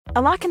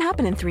A lot can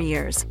happen in 3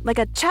 years, like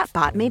a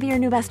chatbot may be your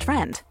new best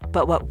friend.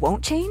 But what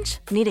won't change?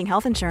 Needing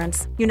health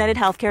insurance. United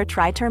Healthcare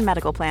Tri-Term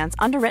Medical Plans,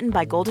 underwritten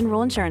by Golden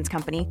Rule Insurance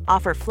Company,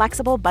 offer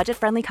flexible,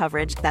 budget-friendly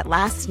coverage that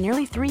lasts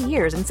nearly 3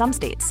 years in some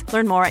states.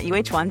 Learn more at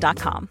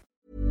uh1.com.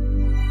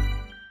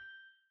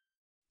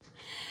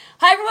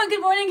 Hi everyone, good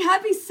morning.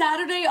 Happy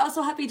Saturday.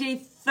 Also happy day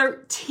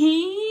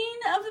 13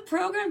 of the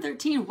program.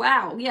 13.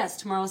 Wow. Yes,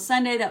 tomorrow's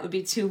Sunday. That would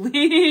be 2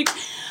 weeks.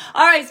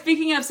 All right.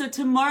 Speaking of, so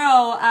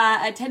tomorrow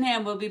at 10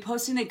 a.m. we'll be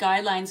posting the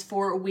guidelines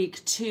for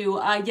week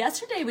 2.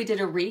 Yesterday we did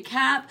a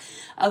recap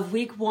of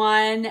week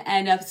 1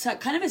 and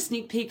kind of a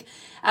sneak peek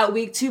at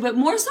week 2, but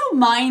more so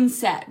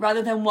mindset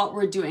rather than what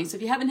we're doing. So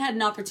if you haven't had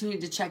an opportunity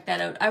to check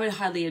that out, I would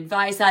highly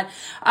advise that.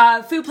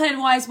 Food plan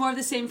wise, more of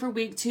the same for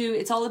week 2.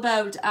 It's all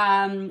about,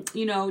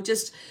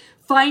 just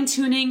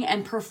fine-tuning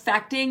and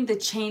perfecting the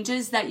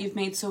changes that you've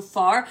made so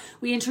far.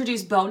 We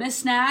introduced bonus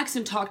snacks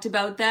and talked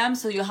about them,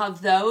 so you'll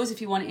have those if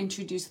you want to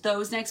introduce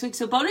those next week.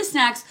 So bonus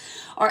snacks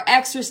are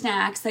extra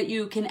snacks that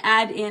you can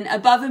add in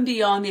above and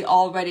beyond the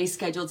already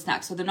scheduled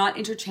snacks. So they're not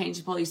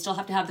interchangeable. You still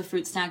have to have the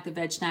fruit snack, the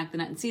veg snack, the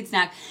nut and seed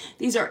snack.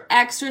 These are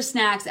extra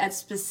snacks at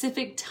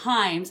specific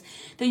times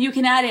that you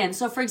can add in.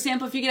 So for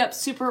example, if you get up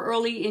super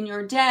early in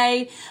your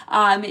day,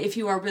 if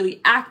you are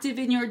really active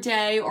in your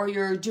day, or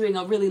you're doing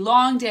a really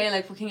long day,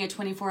 like working at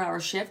 24-hour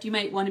shift, you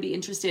might want to be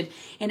interested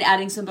in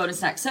adding some bonus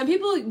snacks. Some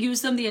people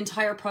use them the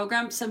entire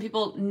program. Some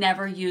people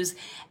never use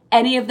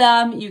any of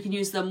them. You can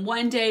use them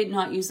one day,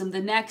 not use them the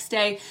next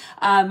day.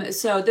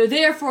 So they're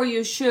there for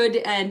you should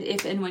and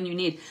if and when you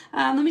need.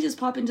 Let me just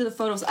pop into the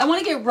photos. I want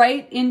to get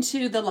right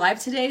into the live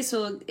today,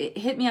 so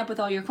hit me up with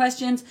all your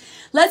questions.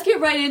 Let's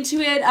get right into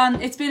it.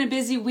 It's been a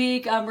busy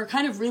week. We're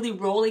kind of really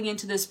rolling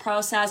into this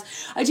process.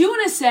 I do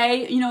want to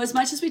say, as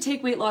much as we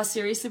take weight loss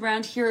seriously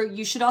around here,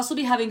 you should also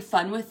be having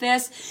fun with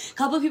this. A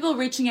couple of people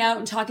reaching out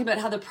and talking about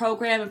how the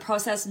program and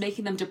process is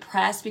making them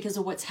depressed because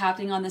of what's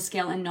happening on the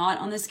scale and not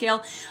on the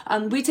scale.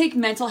 We take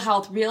mental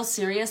health real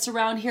serious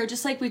around here,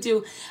 just like we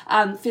do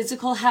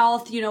physical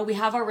health. We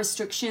have our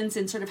restrictions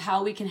in sort of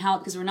how we can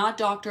help because we're not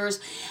doctors.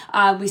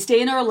 We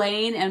stay in our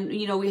lane, and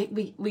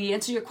we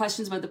answer your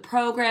questions about the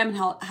program and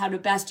how to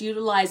best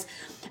utilize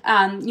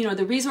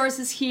the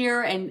resources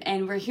here,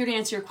 and we're here to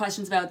answer your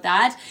questions about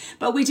that.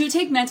 But we do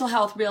take mental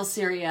health real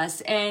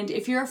serious, and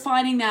if you're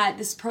finding that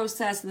this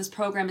process and this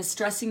program is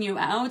stressing you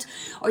out,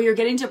 or you're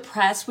getting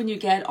depressed when you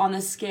get on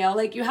the scale,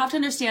 like, you have to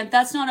understand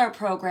that's not our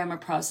program or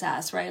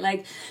process, right?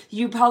 Like,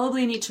 you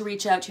probably need to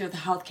reach out to your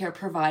healthcare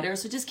provider.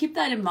 So just keep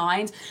that in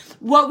mind.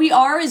 What we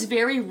are is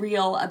very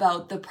real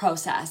about the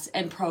process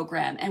and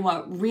program and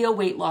what real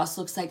weight loss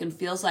looks like and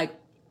feels like.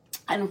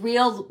 And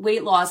real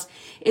weight loss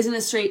isn't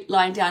a straight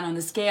line down on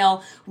the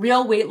scale.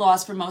 Real weight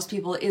loss for most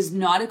people is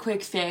not a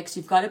quick fix.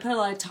 You've got to put a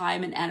lot of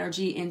time and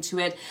energy into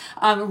it.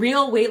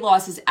 Real weight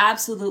loss is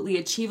absolutely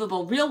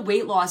achievable. Real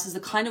weight loss is the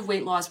kind of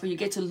weight loss where you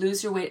get to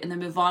lose your weight and then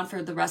move on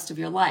for the rest of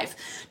your life.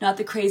 Not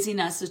the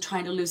craziness of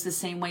trying to lose the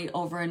same weight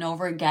over and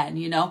over again,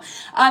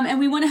 And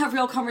we want to have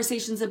real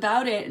conversations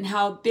about it, and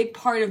how a big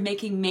part of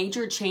making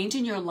major change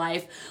in your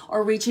life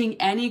or reaching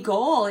any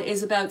goal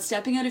is about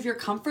stepping out of your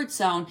comfort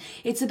zone.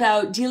 It's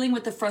about dealing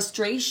with the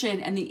frustration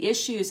and the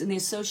issues and the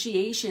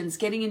associations,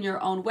 getting in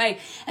your own way,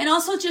 and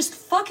also just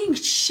fucking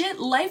shit,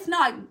 life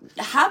not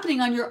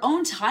happening on your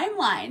own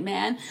timeline,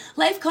 man.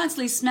 Life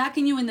constantly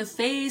smacking you in the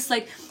face.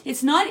 Like,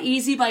 it's not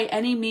easy by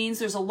any means.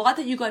 There's a lot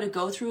that you got to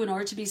go through in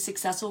order to be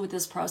successful with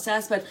this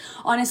process. But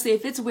honestly,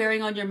 if it's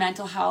wearing on your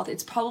mental health,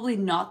 it's probably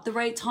not the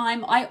right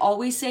time. I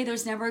always say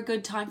there's never a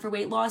good time for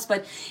weight loss,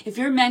 but if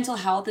your mental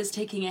health is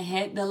taking a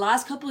hit, the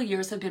last couple of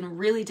years have been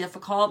really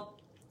difficult.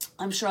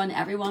 I'm sure on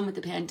everyone with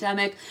the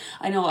pandemic.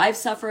 I know I've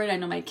suffered. I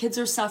know my kids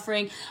are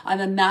suffering. I'm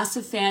a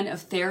massive fan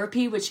of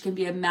therapy, which can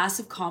be a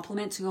massive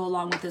compliment to go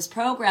along with this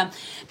program.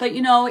 But,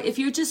 if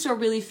you just are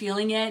really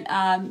feeling it,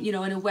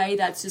 in a way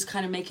that's just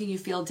kind of making you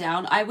feel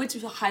down, I would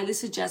highly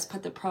suggest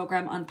put the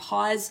program on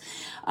pause,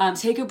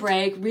 take a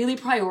break, really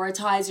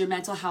prioritize your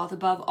mental health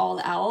above all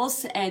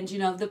else. And,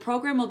 the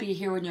program will be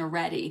here when you're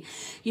ready.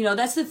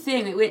 That's the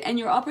thing. And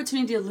your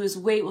opportunity to lose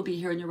weight will be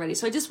here when you're ready.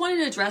 So I just wanted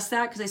to address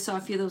that because I saw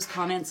a few of those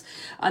comments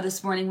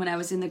this morning when I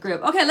was in the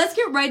group. Okay, let's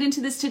get right into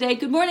this today.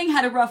 Good morning.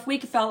 Had a rough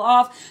week. Fell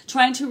off.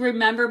 Trying to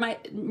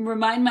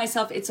remind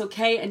myself it's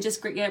okay and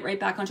just get right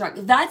back on track.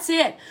 That's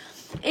it.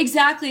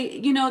 Exactly.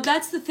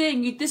 That's the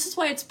thing. This is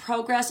why it's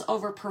progress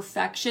over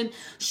perfection.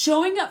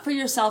 Showing up for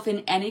yourself in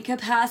any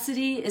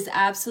capacity is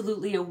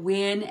absolutely a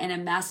win and a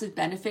massive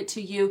benefit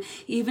to you.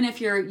 Even if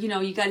you're,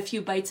 you got a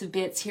few bites of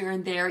bits here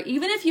and there,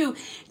 even if you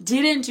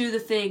didn't do the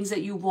things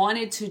that you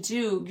wanted to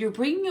do, you're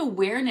bringing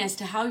awareness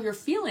to how you're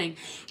feeling,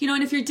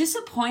 and if you're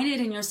disappointed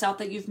in yourself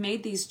that you've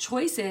made these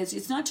choices,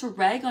 it's not to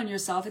rag on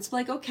yourself. It's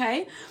like,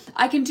 okay,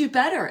 I can do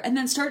better, and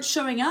then start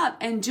showing up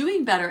and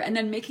doing better, and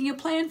then making a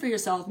plan for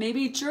yourself,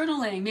 maybe journaling,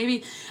 journaling,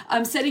 maybe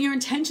setting your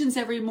intentions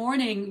every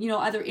morning,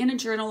 either in a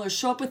journal or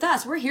show up with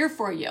us. We're here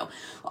for you.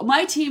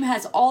 My team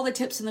has all the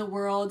tips in the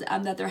world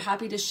that they're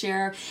happy to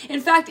share.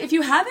 In fact, if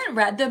you haven't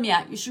read them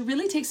yet, you should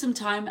really take some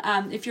time.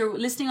 If you're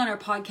listening on our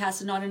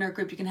podcast and not in our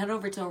group, you can head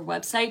over to our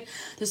website.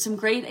 There's some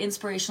great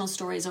inspirational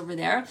stories over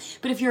there.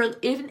 But if you're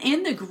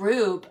in the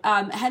group,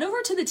 head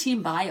over to the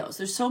team bios.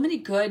 There's so many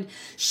good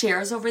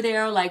shares over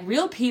there, like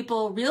real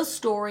people, real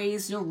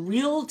stories,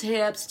 real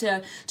tips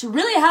to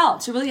really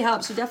help. So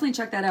definitely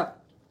check that out.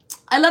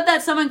 I love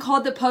that someone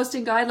called the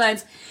posting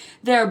guidelines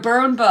their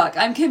burn book.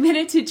 I'm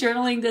committed to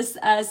journaling this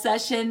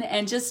session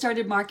and just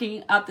started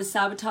marking up the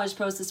sabotage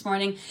post this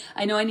morning.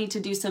 I know I need to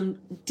do some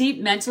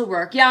deep mental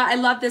work. Yeah, I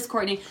love this,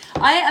 Courtney.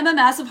 I am a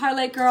massive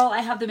highlight girl. I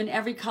have them in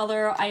every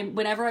color.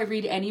 Whenever I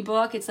read any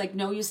book, it's like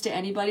no use to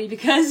anybody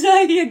because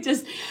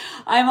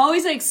I'm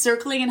always like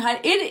circling and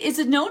highlighting. It is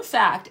a known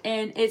fact,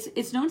 and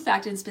it's known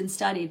fact, and it's been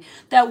studied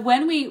that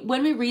when we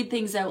read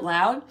things out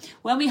loud,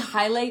 when we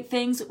highlight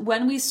things,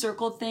 when we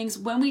circle things,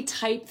 when we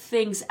type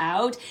things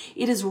out,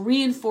 it is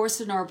reinforced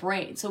in our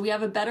brain. So we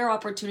have a better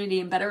opportunity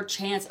and better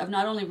chance of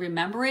not only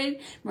remembering,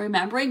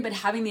 but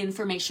having the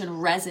information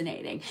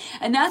resonating.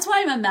 And that's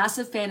why I'm a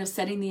massive fan of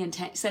setting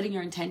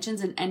your intentions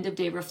and end of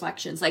day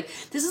reflections. Like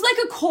this is like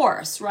a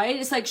course, right?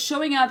 It's like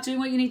showing up, doing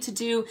what you need to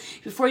do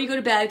before you go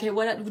to bed. Okay,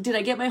 what did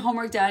I get my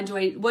homework done?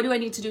 What do I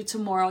need to do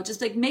tomorrow?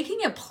 Just like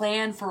making a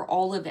plan for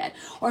all of it,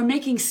 or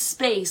making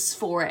space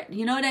for it.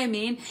 You know what I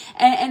mean?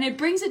 And it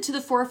brings it to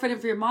the forefront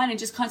of your mind and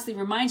just constantly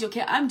reminds you,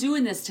 okay, I'm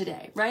doing this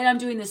today, right? I'm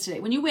doing this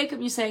today. When you wake up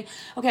and you say,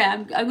 okay,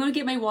 I'm going to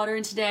get my water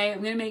in today.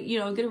 I'm going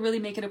to really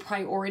make it a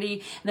priority.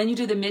 And then you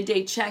do the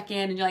midday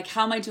check-in and you're like,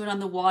 how am I doing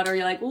on the water?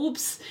 You're like,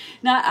 oops,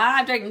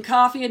 I'm drinking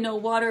coffee and no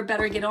water.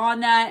 Better get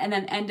on that. And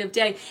then end of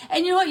day.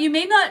 And you know what? You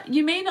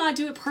may not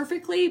do it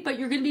perfectly, but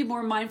you're going to be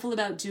more mindful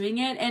about doing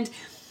it. And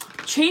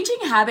changing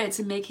habits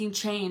and making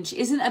change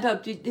isn't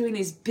about doing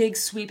these big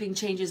sweeping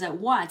changes at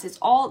once. It's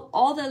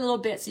all the little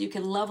bits so you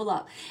can level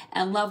up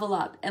and level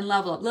up and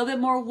level up. A little bit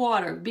more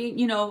water, making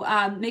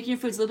your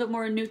foods a little bit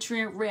more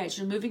nutrient rich,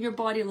 and moving your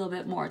body a little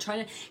bit more,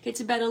 trying to get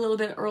to bed a little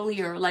bit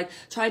earlier, like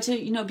try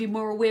to be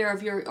more aware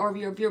of your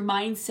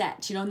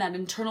mindset, and that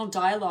internal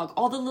dialogue,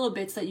 all the little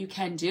bits that you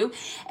can do.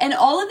 And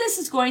all of this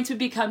is going to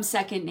become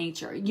second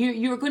nature.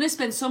 You're going to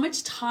spend so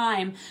much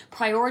time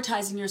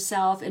prioritizing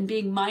yourself and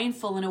being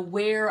mindful and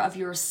aware of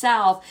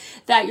yourself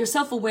that your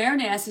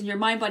self-awareness and your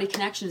mind-body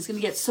connection is going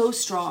to get so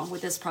strong with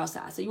this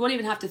process that you won't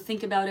even have to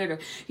think about it, or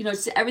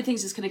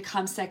everything's just going to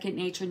come second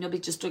nature, and you'll be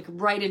just like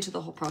right into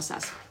the whole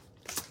process.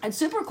 And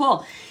super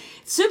cool.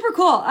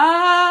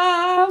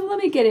 Let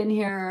me get in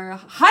here.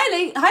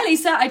 Hi,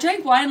 Lisa. I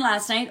drank wine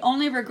last night.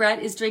 Only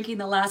regret is drinking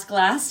the last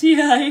glass.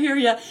 Yeah, I hear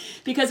ya.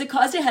 Because it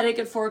caused a headache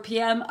at 4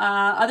 p.m.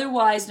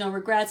 Otherwise, no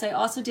regrets. I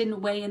also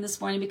didn't weigh in this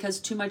morning because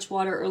too much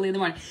water early in the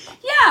morning.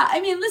 Yeah, I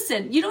mean,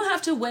 listen, you don't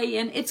have to weigh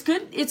in. It's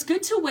good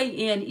to weigh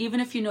in even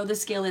if you know the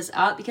scale is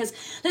up. Because,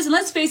 listen,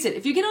 let's face it.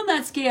 If you get on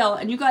that scale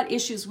and you got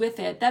issues with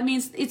it, that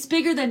means it's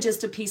bigger than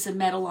just a piece of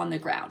metal on the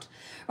ground.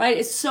 Right?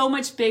 It's so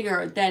much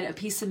bigger than a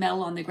piece of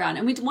metal on the ground.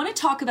 And we want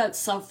to talk about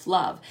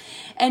self-love.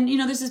 And,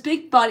 there's this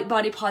big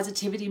body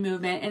positivity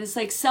movement. And it's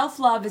like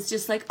self-love is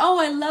just like, oh,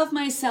 I love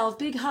myself.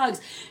 Big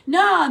hugs.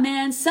 Nah,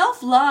 man.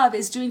 Self-love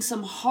is doing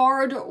some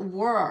hard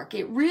work.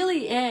 It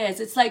really is.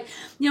 It's like,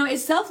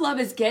 it's self-love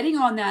is getting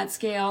on that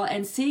scale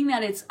and seeing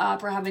that it's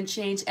up or haven't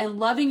changed and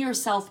loving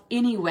yourself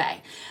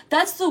anyway.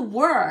 That's the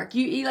work.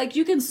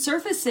 You can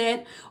surface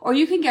it or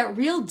you can get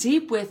real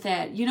deep with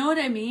it. You know what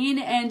I mean?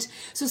 And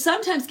so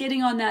sometimes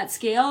getting on that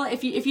scale,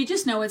 if you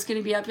just know it's going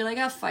to be up, you're like,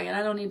 oh, fuck it,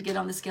 I don't need to get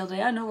on the scale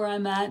today. I know where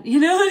I'm at. You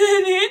know what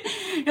I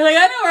mean? You're like,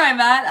 I know where I'm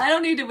at. I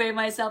don't need to weigh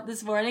myself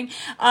this morning.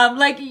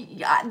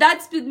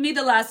 That's been me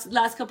the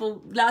last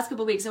couple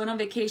weeks. I went on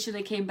vacation.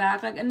 I came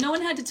back. Like, no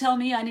one had to tell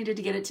me I needed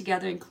to get it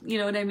together. And, you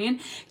know what I mean?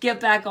 Get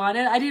back on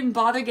it. I didn't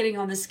bother getting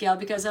on the scale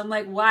because I'm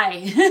like,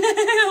 why?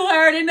 I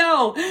already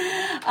know.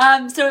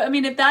 So I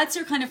mean, if that's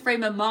your kind of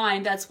frame of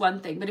mind, that's one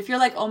thing. But if you're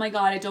like, oh my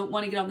God, I don't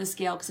want to get on the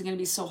scale because I'm going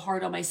to be so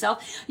hard on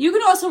myself, you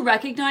can also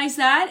recognize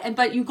that,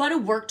 but you got to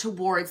work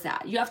towards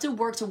that. You have to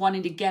work to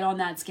wanting to get on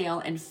that scale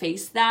and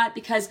face that,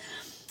 because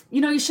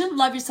you shouldn't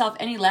love yourself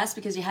any less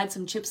because you had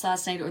some chips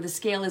last night or the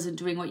scale isn't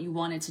doing what you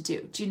wanted to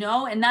do. Do you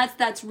know? And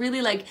that's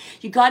really like,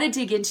 you got to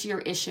dig into your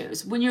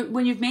issues. When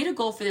you've made a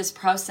goal for this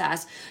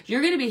process,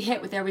 you're going to be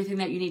hit with everything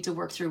that you need to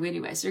work through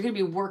anyway. So you're going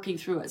to be working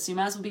through it. So you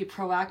might as well be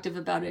proactive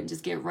about it and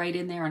just get right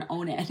in there and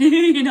own it.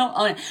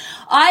 Own it.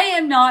 I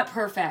am not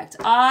perfect.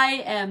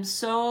 I am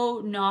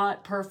so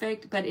not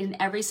perfect, but in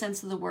every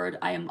sense of the word,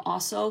 I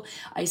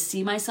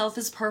see myself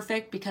as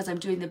perfect because I'm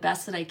doing the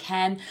best that I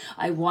can.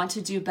 I want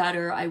to do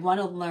better. I want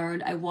to learn.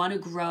 learn. I want to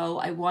grow.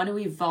 I want to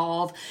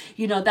evolve.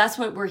 That's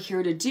what we're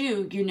here to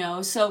do,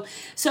 So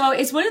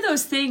it's one of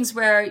those things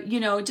where,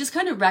 just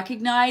kind of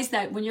recognize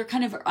that when you're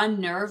kind of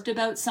unnerved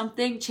about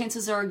something,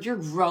 chances are you're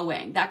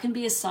growing. That can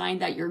be a sign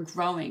that you're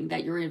growing,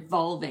 that you're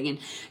evolving and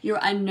you're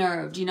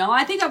unnerved.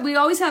 I think we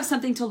always have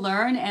something to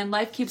learn, and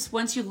life keeps,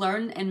 once you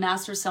learn and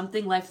master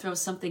something, life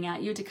throws something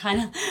at you to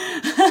kind of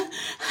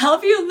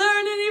help you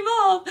learn and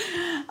evolve.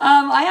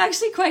 I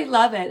actually quite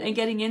love it and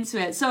getting into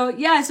it. So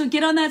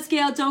get on that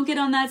scale, don't get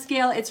on that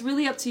scale. It's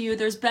really up to you.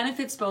 There's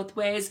benefits both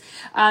ways.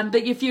 But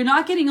if you're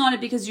not getting on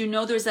it because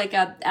there's like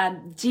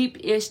a deep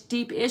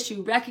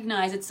issue,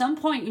 recognize at some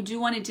point you do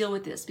want to deal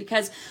with this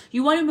because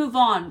you want to move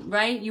on,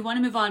 right? You want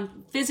to move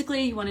on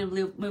physically, you want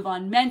to move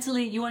on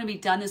mentally, you want to be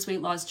done this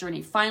weight loss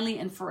journey finally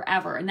and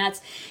forever. And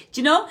that's,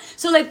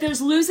 so like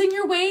there's losing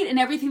your weight and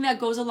everything that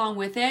goes along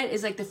with it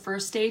is like the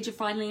first stage of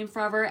finally and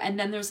forever. And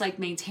then there's like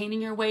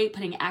maintaining your weight,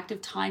 putting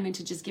active time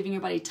into just giving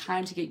your body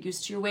time to get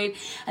used to your weight.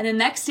 And the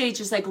next stage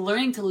is like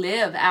learning to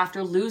live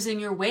after losing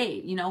your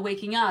weight,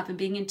 waking up and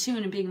being in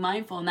tune and being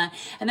mindful and that.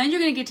 And then you're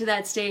going to get to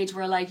that stage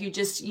where like you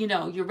just,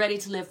 you're ready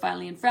to live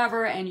finally and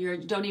forever, and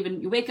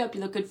you wake up,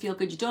 you look good, feel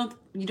good.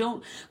 You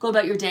don't go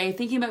about your day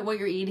thinking about what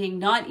you're eating,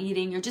 not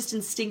eating. You're just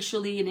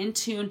instinctually and in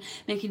tune,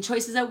 making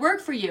choices that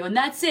work for you. And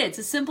that's it. It's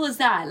as simple as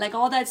that. Like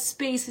all that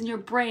space in your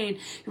brain,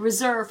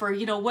 reserve for,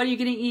 what are you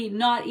going to eat,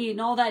 not eat,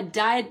 and all that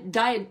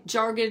diet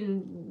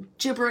jargon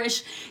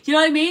gibberish. You know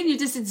what I mean?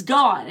 It's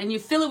gone, and you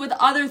fill it with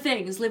other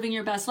things, living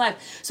your best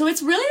life. So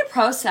it's really a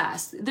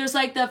process. There's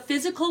like the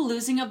physical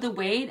losing of the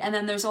weight, and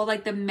then there's all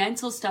like the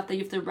mental stuff that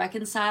you have to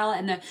reconcile,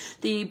 and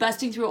the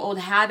busting through old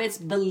habits,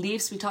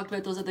 beliefs. We talked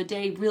about those other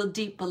day, real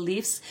deep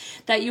beliefs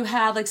that you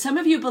have. Like some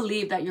of you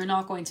believe that you're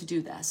not going to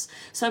do this.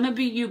 Some of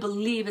you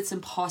believe it's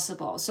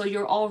impossible. So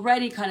you're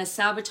already kind of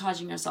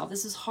sabotaging yourself.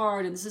 This is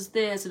hard, and this is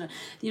this, and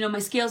my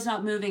scale's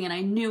not moving, and I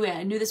knew it.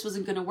 I knew this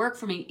wasn't going to work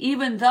for me,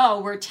 even though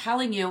we're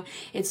telling you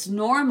it's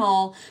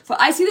normal.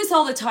 I see this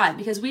all the time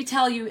because we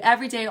tell you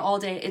every day, all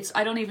day.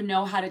 I don't even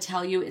know how to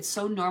tell you. It's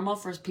so normal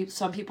for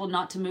some people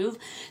not to move,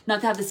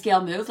 not to have the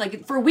scale move,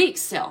 like for weeks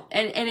still.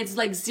 And it's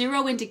like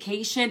zero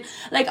indication.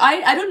 Like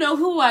I don't know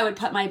who I would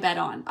put my bet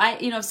on.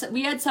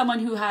 We had someone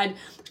who had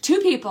two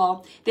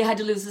people, they had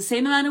to lose the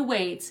same amount of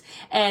weight,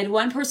 and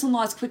one person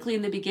lost quickly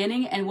in the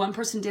beginning and one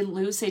person didn't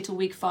lose, say, till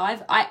week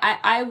 5.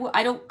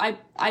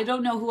 I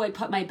don't know who I'd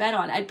put my bet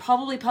on. I'd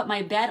probably put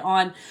my bet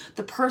on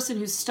the person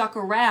who stuck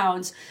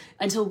around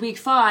until week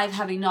 5,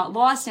 having not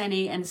lost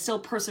any and still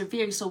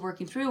persevering, still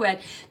working through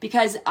it,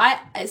 because I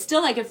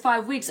still, like at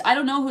 5 weeks, I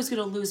don't know who's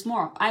going to lose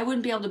more. I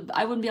wouldn't be able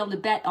to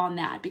bet on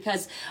that,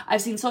 because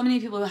I've seen so many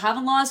people who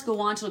haven't lost go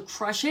on to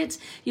crush it.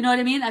 You know what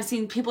I mean? I've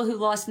seen people who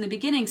lost in the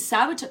beginning,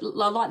 sabotage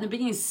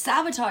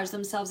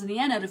themselves in the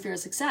end out of fear of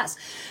success.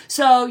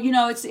 So,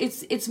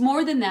 it's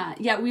more than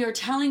that. Yet we are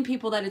telling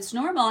people that it's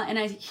normal, and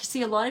I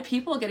see a lot of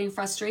people getting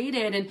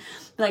frustrated and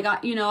like, I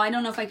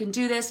don't know if I can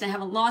do this, and I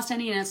haven't lost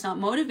any, and it's not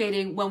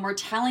motivating when we're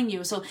telling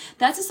you. So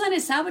that's a sign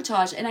of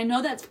sabotage. And I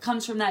know that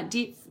comes from that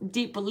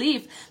deep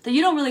belief that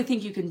you don't really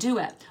think you can do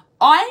it.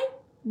 I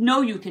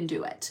know you can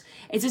do it.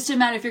 It's just a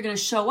matter if you're going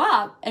to show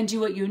up and do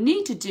what you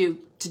need to do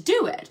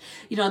it.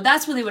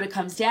 That's really what it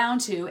comes down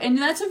to. And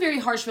that's a very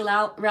harsh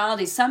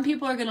reality. Some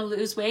people are going to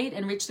lose weight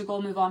and reach the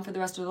goal, move on for the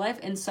rest of their life.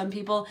 And some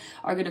people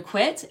are going to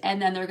quit,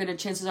 and then they're going to,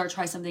 chances are,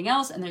 try something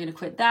else, and they're going to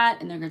quit that,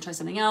 and they're going to try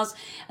something else,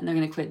 and they're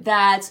going to quit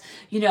that.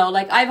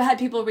 Like I've had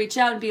people reach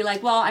out and be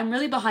like, well, I'm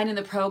really behind in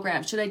the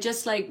program. Should I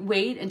just like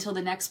wait until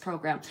the next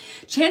program?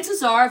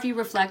 Chances are, if you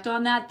reflect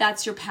on that,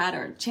 that's your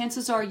pattern.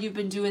 Chances are you've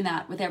been doing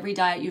that with every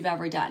diet you've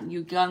ever done.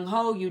 You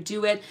gung-ho, you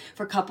do it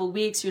for a couple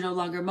weeks, you're no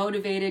longer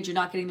motivated, you're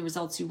not getting the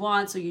results you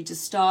want, so you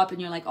just stop and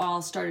you're like, oh,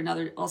 I'll start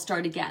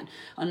again,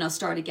 and I'll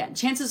start again.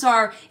 Chances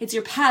are it's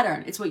your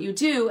pattern, it's what you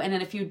do, and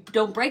then if you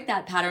don't break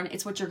that pattern,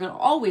 it's what you're going to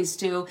always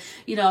do,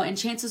 and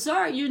chances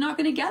are you're not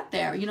going to get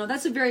there.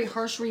 That's a very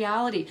harsh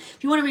reality.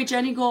 If you want to reach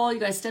any goal, you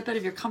got to step out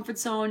of your comfort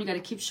zone, you got to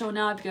keep showing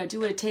up, you got to do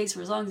what it takes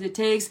for as long as it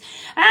takes,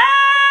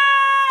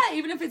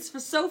 even if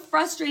it's so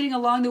frustrating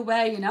along the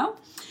way,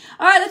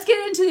 All right, let's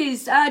get into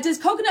these. Does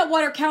coconut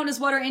water count as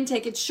water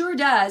intake? It sure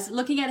does.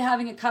 Looking at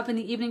having a cup in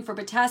the evening for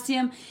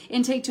potassium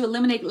intake to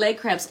eliminate leg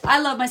cramps.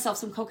 I love myself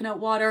some coconut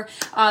water.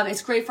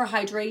 It's great for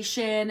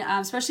hydration,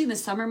 especially in the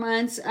summer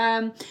months.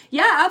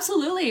 Yeah,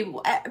 absolutely.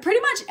 Pretty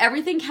much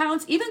everything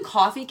counts. Even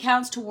coffee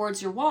counts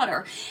towards your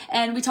water.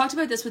 And we talked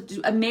about this with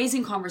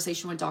amazing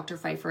conversation with Dr.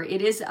 Pfeiffer.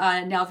 It is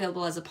now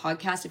available as a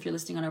podcast if you're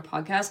listening on our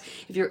podcast.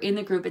 If you're in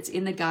the group, it's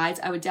in the guides.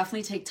 I would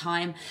definitely take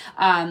time.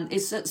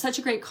 It's such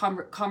a great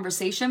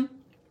conversation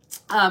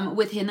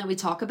with him that we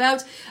talk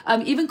about.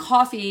 Even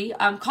coffee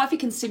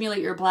can stimulate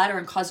your bladder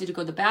and cause you to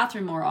go to the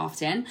bathroom more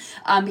often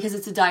because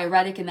it's a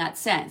diuretic in that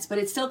sense, but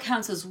it still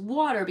counts as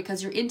water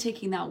because you're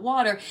intaking that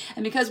water,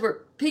 and because we're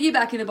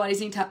piggybacking the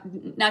body's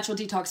natural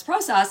detox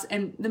process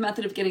and the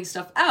method of getting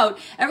stuff out,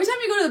 every time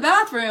you go to the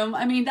bathroom,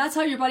 I mean, that's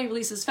how your body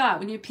releases fat.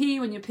 When you pee,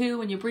 when you poo,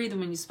 when you breathe,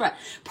 and when you sweat.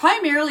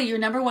 Primarily, your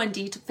number one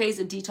phase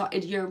of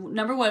detox, your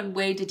number one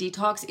way to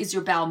detox is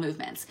your bowel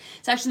movements.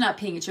 It's actually not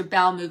peeing, it's your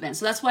bowel movements.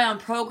 So that's why on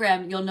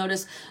program, you'll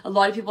notice a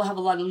lot of people have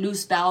a lot of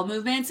loose bowel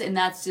movements, and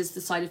that's just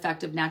the side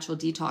effect of natural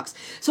detox.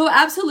 So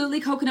absolutely,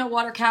 coconut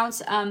water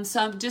counts.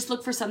 Some just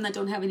look for some that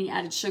don't have any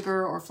added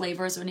sugar or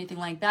flavors or anything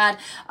like that.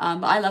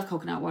 But I love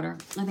coconut water.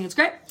 I think it's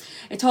great.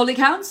 It totally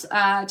counts.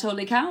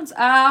 Totally counts.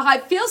 I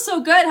feel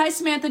so good. Hi,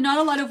 Samantha. Not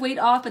a lot of weight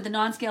off, but the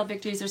non-scale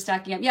victories are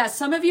stacking up. Yeah,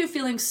 some of you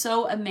feeling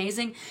so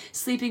amazing,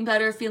 sleeping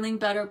better, feeling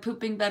better,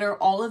 pooping better,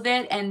 all of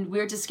it, and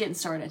we're just getting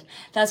started.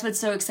 That's what's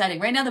so exciting.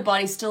 Right now, the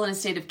body's still in a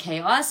state of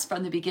chaos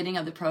from the beginning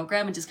of the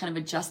program and just kind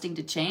of adjusting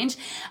to change.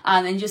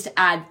 And just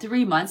add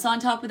 3 months on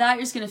top of that,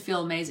 you're just going to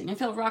feel amazing. You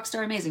feel rock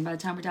star amazing by the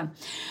time we're done.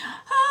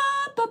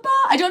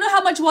 I don't know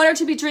how much water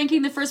to be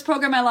drinking. The first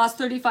program, I lost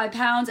 35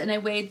 pounds and I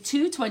weighed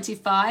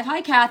 225.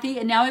 Hi, Kathy.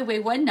 And now I weigh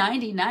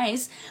 190.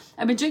 Nice.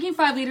 I've been drinking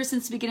 5 liters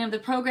since the beginning of the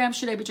program.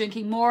 Should I be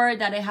drinking more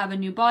that I have a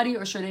new body,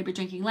 or should I be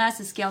drinking less?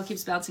 The scale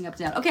keeps bouncing up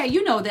and down. Okay,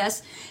 you know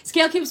this.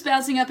 Scale keeps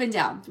bouncing up and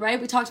down, right?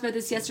 We talked about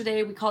this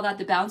yesterday. We call that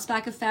the bounce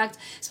back effect,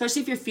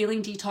 especially if you're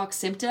feeling detox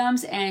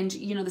symptoms and,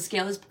 you know, the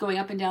scale is going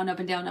up and down, up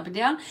and down, up and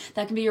down.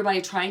 That can be your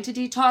body trying to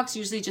detox.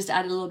 Usually just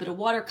add a little bit of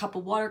water, cup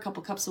of water,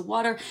 couple cups of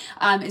water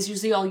is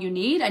usually all you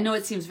need. I know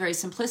it seems very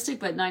simplistic,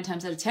 but 9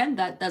 times out of 10,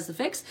 that's the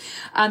fix.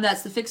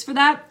 That's the fix for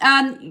that.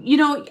 You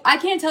know, I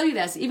can't tell you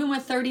this, even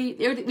with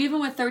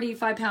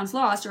 35 pounds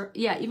lost,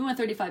 even with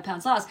 35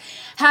 pounds lost,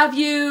 have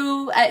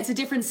you, it's a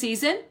different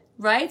season,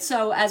 right?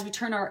 So as we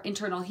turn our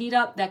internal heat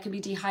up, that can be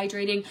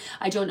dehydrating.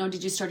 I don't know,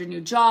 did you start a new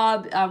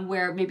job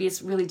where maybe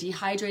it's really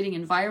dehydrating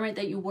environment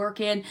that you work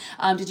in?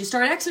 Did you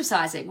start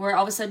exercising where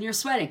all of a sudden you're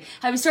sweating?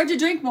 Have you started to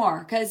drink more?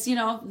 Because, you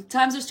know,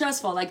 times are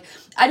stressful. Like,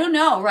 I don't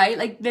know, right?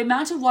 Like the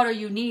amount of water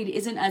you need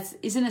isn't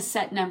a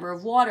set number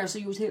of water. So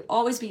you would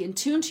always be in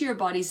tune to your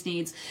body's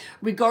needs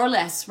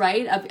regardless,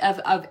 right?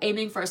 Of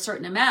aiming for a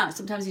certain amount.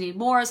 Sometimes you need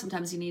more,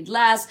 sometimes you need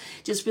less,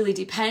 just really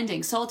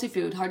depending. Salty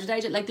food, hard to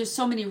digest. Like there's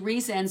so many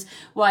reasons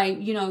why,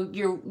 you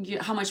know,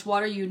 how much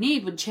water you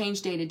need would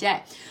change day to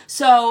day.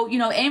 So, you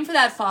know, aim for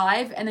that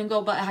 5 and then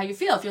go by how you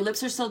feel. If your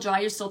lips are still dry,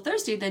 you're still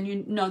thirsty, then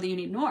you know that you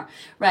need more,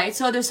 right?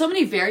 So there's so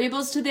many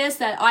variables to this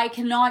that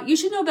you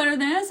should know better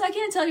than this. I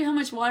can't tell you how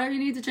much water you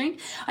need to drink.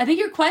 I think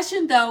your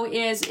question though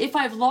is, if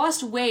I've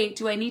lost weight,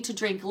 do I need to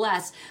drink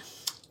less?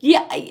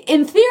 Yeah,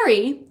 in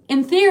theory,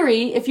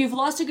 if you've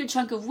lost a good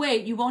chunk of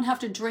weight, you won't have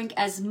to drink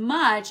as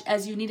much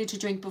as you needed to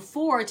drink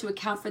before to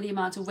account for the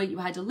amount of weight you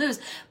had to lose.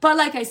 But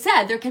like I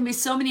said, there can be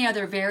so many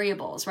other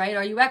variables, right?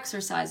 Are you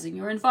exercising?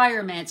 Your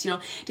environment, you know,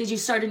 did you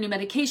start a new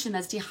medication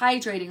that's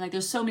dehydrating? Like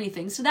there's so many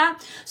things to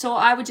that. So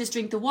I would just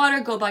drink the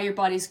water, go by your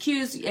body's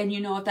cues, and you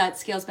know if that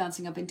scale's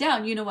bouncing up and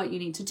down, you know what you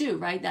need to do,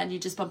 right? Then you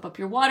just bump up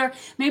your water.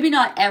 Maybe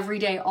not every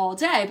day, all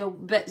day,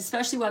 but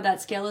especially while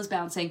that scale is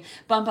bouncing,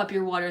 bump up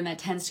your water, and that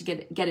tends to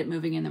get it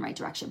moving in the right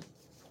direction.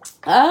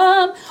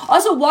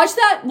 Also watch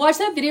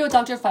that video with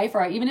Dr.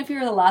 Pfeiffer. Even if you're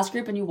in the last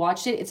group and you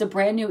watched it, it's a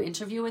brand new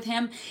interview with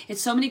him.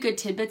 It's so many good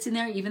tidbits in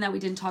there, even that we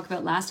didn't talk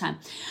about last time.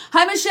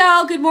 Hi,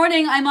 Michelle. Good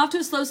morning. I'm off to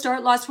a slow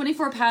start. Lost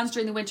 24 pounds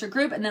during the winter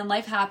group, and then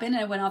life happened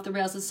and I went off the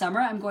rails this summer.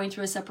 I'm going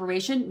through a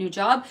separation, new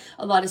job,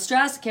 a lot of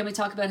stress. Can we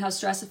talk about how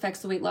stress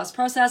affects the weight loss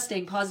process,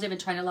 staying positive and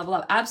trying to level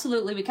up?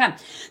 Absolutely, we can.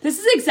 This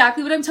is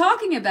exactly what I'm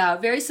talking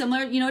about. Very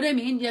similar. You know what I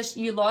mean? Yes,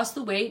 you lost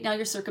the weight. Now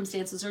your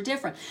circumstances are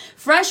different.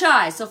 Fresh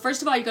eyes. So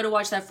first of all, you got to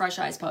watch that fresh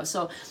eyes post.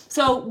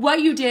 So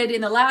what you did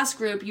in the last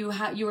group, you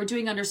were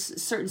doing under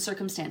certain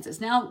circumstances.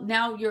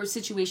 Now your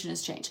situation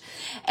has changed.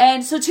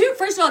 And so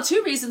first of all,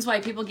 2 reasons why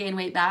people gain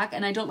weight back.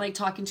 And I don't like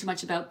talking too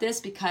much about this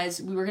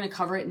because we were going to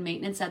cover it in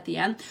maintenance at the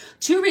end.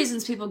 2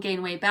 reasons people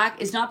gain weight back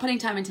is not putting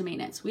time into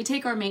maintenance. We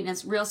take our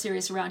maintenance real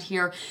serious around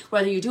here.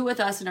 Whether you do it with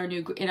us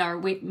in our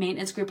weight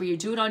maintenance group or you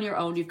do it on your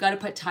own, you've got to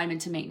put time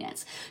into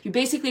maintenance. You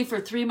basically, for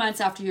 3 months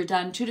after you're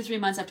done, 2 to 3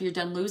 months after you're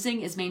done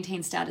losing, is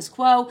maintain status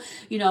quo,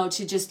 you know,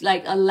 to just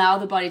like allow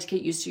the body to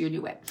get used to your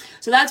new weight.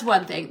 So that's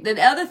one thing.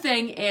 The other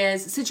thing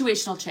is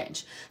situational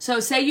change. So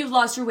say you've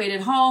lost your weight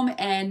at home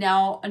and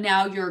now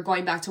you're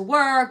going back to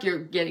work, you're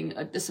getting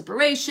a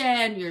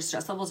separation, your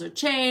stress levels are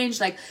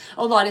changed, like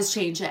a lot is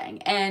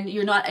changing and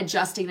you're not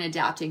adjusting and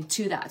adapting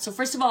to that. So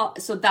first of all,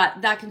 so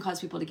that can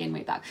cause people to gain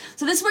weight back.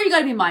 So this is where you got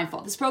to be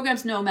mindful. This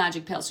program's no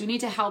magic pill. So you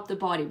need to help the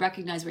body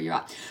recognize where you're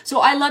at. So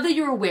I love that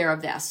you're aware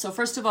of this. So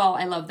first of all,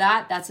 I love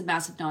that. That's a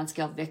massive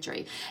non-scale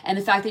victory. And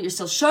the fact that you're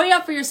still showing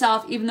up for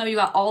yourself, even though you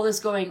got all this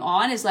going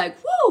on, is like,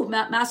 whoo,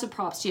 massive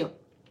props to you.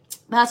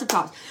 Massive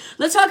problems.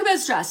 Let's talk about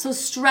stress. So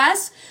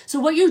stress, so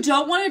what you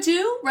don't want to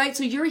do, right?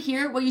 So you're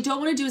here, what you don't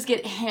want to do is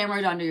get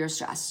hammered under your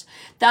stress.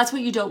 That's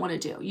what you don't want to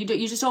do. You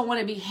just don't want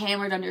to be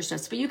hammered under your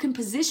stress. But you can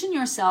position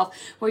yourself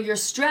where your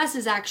stress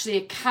is actually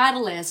a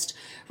catalyst,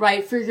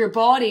 right, for your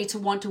body to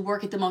want to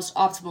work at the most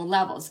optimal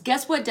levels.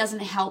 Guess what doesn't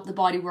help the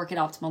body work at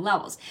optimal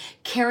levels?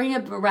 Carrying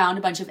around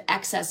a bunch of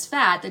excess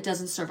fat that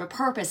doesn't serve a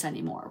purpose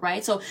anymore,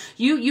 right? So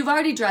you've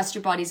already addressed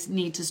your body's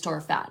need to store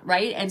fat,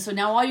 right? And so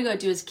now all you got to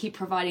do is keep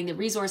providing the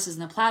resources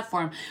and the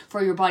platform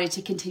for your body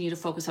to continue to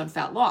focus on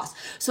fat loss.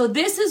 So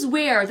this is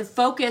where the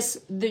focus,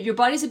 your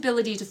body's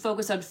ability to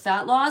focus on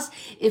fat loss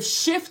is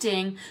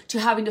shifting to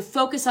having to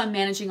focus on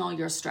managing all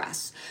your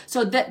stress.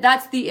 So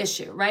that's the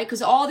issue, right?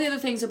 Because all the other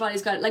things the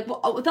body's got, like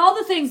with all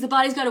the things the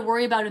body's got to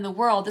worry about in the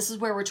world, this is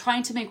where we're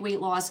trying to make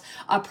weight loss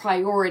a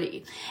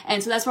priority.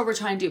 And so that's what we're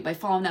trying to do by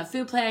following that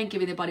food plan,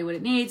 giving the body what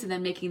it needs, and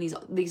then making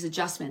these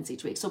adjustments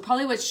each week. So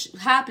probably what's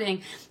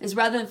happening is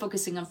rather than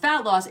focusing on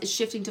fat loss, it's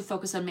shifting to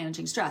focus on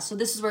managing stress. So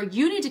this is where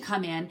you need to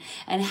come in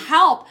and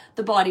help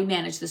the body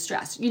manage the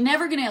stress. You're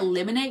never going to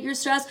eliminate your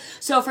stress.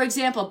 So for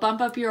example, bump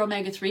up your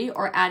omega-3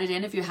 or add it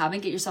in if you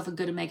haven't. Get yourself a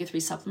good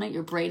omega-3 supplement.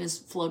 Your brain is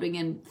floating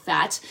in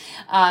fat.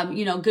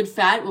 Good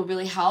fat will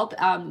really help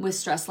with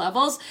stress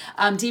levels.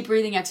 Deep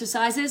breathing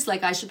exercises,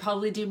 like I should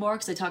probably do more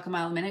because I talk a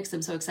mile a minute because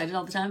I'm so excited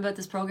all the time about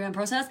this program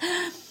process.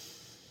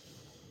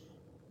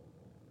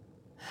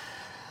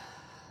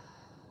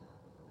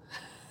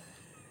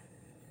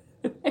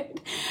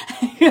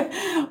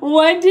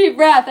 One deep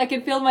breath, I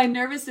can feel my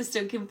nervous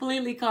system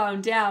completely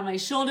calm down. My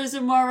shoulders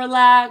are more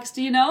relaxed,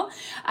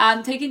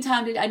 taking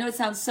time to, I know it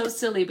sounds so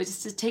silly, but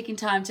just taking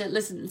time to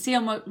listen, see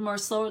how more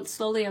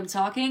slowly I'm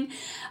talking.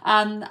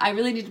 I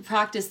really need to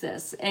practice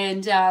this.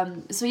 And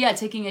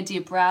taking a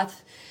deep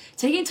breath,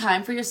 taking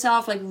time for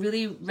yourself, like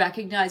really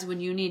recognize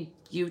when you need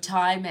you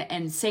time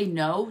and say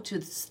no to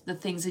the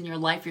things in your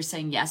life you're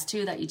saying yes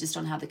to that you just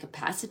don't have the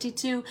capacity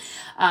to.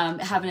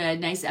 Having a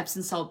nice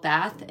Epsom salt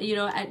bath,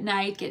 at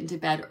night, getting to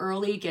bed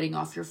early, getting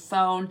off your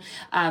phone,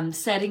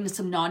 setting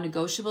some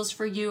non-negotiables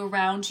for you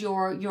around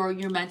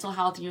your mental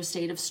health and your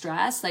state of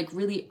stress, like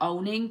really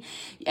owning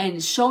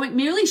and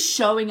merely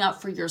showing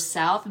up for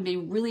yourself and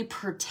being really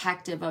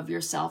protective of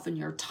yourself and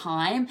your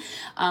time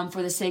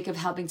for the sake of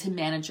helping to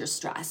manage your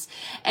stress.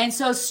 And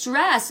so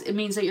stress, it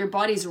means that your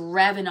body's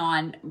revving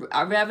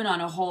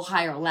on a whole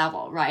higher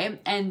level,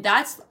 right? And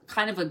that's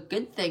kind of a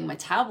good thing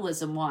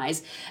metabolism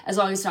wise, as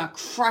long as it's not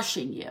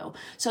crushing you.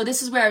 So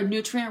this is where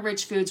nutrient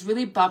rich foods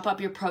really bump up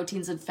your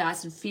proteins and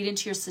fats and feed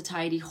into your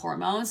satiety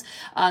hormones.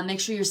 Make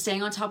sure you're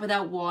staying on top of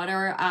that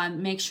water.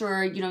 Make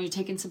sure you're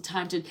taking some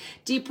time to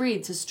deep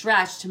breathe, to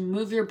stretch, to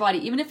move your body,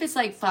 even if it's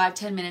like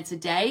 5-10 minutes a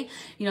day.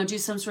 Do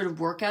some sort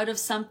of workout of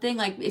something.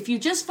 Like if you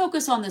just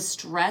focus on the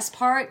stress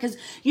part, because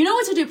you know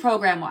what to do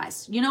program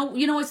wise,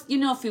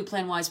 food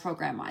plan wise,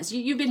 program wise.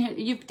 You've been here,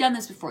 you've done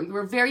this before. You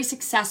were very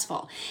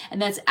successful,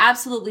 and that's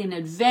absolutely an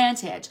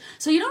advantage.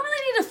 So you don't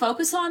really need to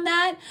focus on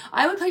that.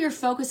 I would put your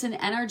focus and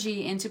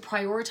energy into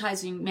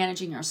prioritizing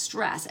managing your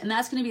stress. And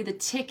that's going to be the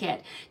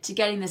ticket to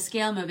getting the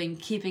scale moving,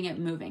 keeping it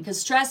moving.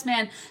 Because stress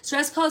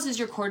causes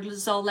your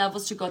cortisol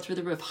levels to go through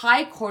the roof.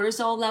 High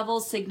cortisol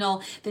levels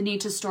signal the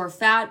need to store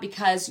fat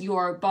because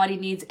your body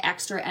needs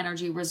extra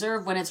energy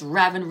reserve when it's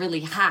revving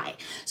really high.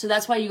 So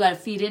that's why you got to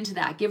feed into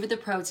that. Give it the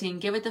protein,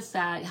 give it the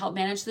fat, help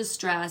manage the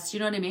stress. You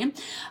know what I mean?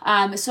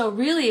 So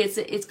really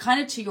it's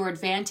kind of to your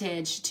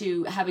advantage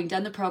to having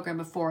done the program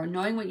before,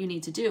 knowing what you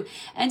need to do,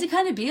 and to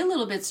kind of be a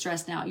little bit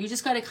stressed now. You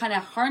just got to kind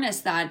of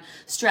harness that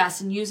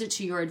stress and use it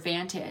to your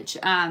advantage,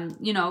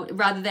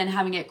 rather than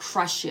having it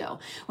crush you.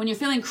 When you're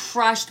feeling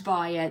crushed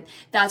by it,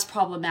 that's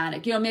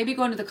problematic. Maybe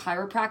going to the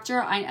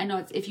chiropractor. I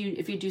know if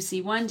you do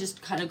see one,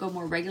 just kind of go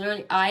more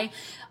regularly.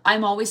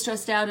 I'm always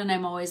stressed out and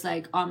I'm always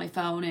like on my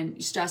phone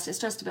and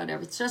stressed about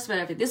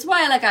everything. This is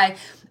why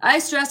I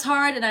stress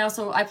hard and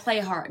I play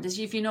hard.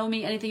 If you know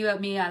me, anything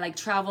about me, I like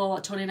travel.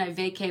 Tony and I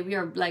vacay.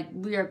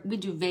 We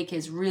do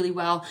vacays really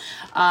well.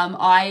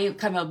 I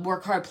kind of a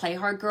work hard, play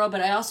hard girl, but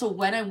I also,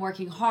 when I'm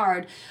working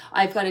hard,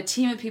 I've got a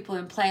team of people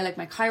in play, like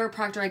my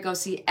chiropractor I go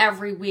see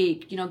every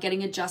week,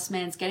 getting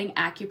adjustments, getting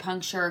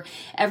acupuncture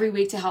every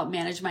week to help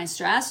manage my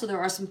stress. So there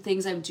are some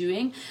things I'm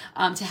doing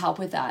to help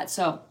with that.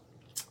 So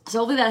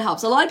hopefully that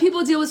helps. A lot of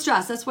people deal with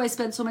stress. That's why I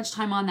spend so much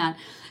time on that.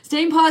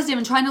 Staying positive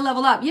and trying to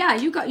level up. Yeah,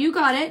 you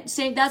got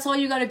it. That's all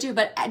you got to do.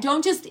 But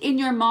don't just in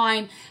your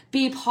mind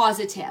be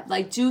positive.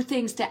 Like do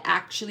things to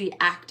actually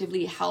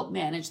actively help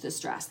manage the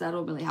stress.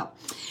 That'll really help.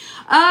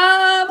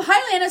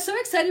 Hi Lana, so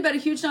excited about a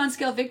huge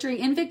non-scale victory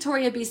in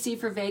Victoria, BC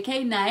for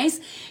vacay. Nice.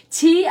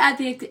 Tea at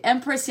the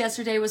Empress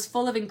yesterday was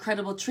full of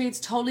incredible treats,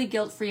 totally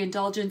guilt-free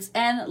indulgence,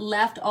 and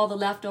left all the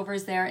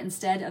leftovers there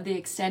instead of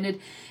extended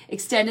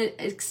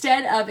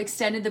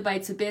extended the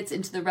bites of bits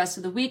into the rest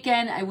of the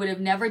weekend. I would have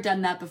never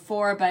done that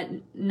before, but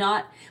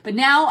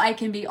now I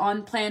can be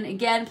on plan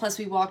again. Plus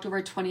we walked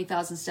over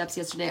 20,000 steps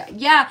yesterday.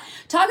 Yeah,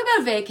 talk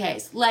about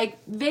vacays.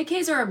 Like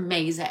vacays are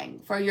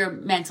amazing for your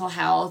mental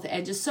health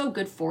and just so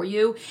good for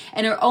you,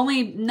 and are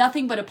only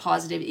nothing but a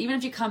positive. Even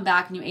if you come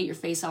back and you ate your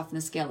face off and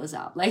the scale is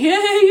up, like,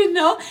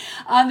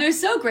 they're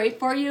so great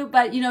for you.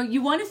 But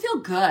you want to feel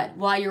good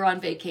while you're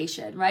on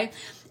vacation, right?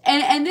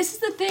 And this is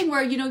the thing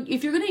where,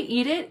 if you're going to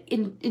eat it,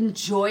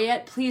 enjoy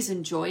it. Please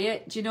enjoy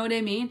it. Do you know what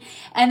I mean?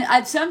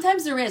 And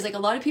sometimes there is, like, a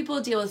lot of people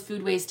deal with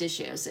food waste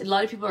issues. A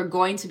lot of people are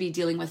going to be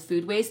dealing with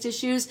food waste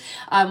issues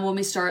when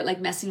we start,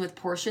 like, messing with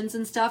portions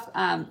and stuff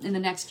in the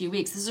next few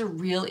weeks. This is a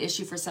real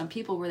issue for some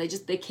people where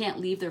they can't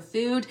leave their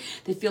food.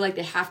 They feel like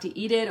they have to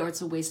eat it, or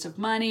it's a waste of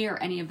money, or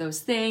any of those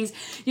things.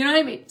 You know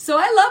what I mean? So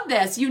I love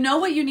this. You know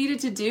what you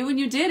needed to do and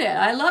you did it.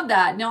 I love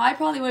that. No, I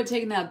probably would have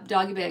taken that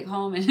doggy bag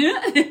home and you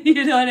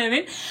know what I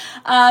mean?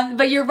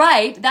 But you're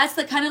right. That's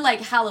the kind of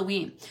like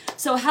Halloween.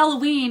 So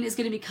Halloween is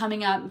going to be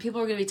coming up and people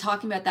are going to be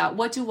talking about that.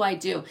 What do I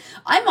do?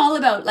 I'm all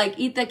about, like,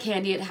 eat the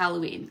candy at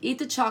Halloween, eat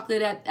the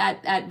chocolate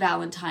at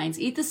Valentine's,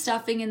 eat the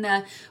stuffing in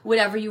the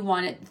whatever you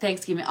want at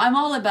Thanksgiving. I'm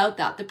all about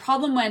that. The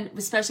problem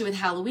especially with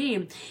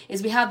Halloween,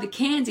 is we have the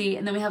candy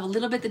and then we have a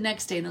little bit the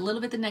next day and a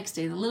little bit the next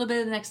day and a little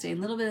bit the next day and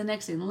a little bit the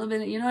next day and a little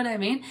bit, you know what I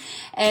mean?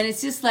 And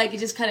it's just like, it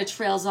just kind of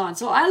trails on.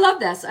 So I love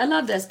this. I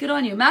love this. Good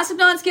on you. Massive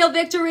non-scale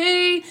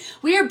victory.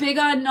 We are big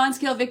on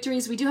non-scale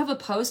victories. We do have a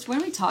post. What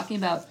are we talking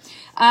about?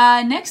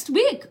 Next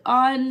week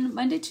on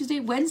Monday, Tuesday,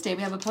 Wednesday,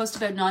 we have a post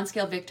about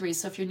non-scale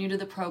victories. So if you're new to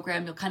the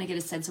program, you'll kind of get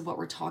a sense of what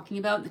we're talking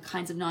about, the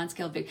kinds of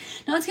non-scale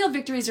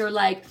victories are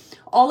like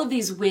all of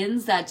these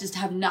wins that just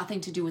have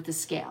nothing to do with the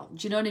scale.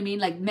 Do you know what I mean?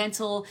 Like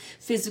mental,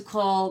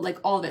 physical, like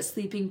all of it,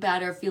 sleeping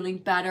better, feeling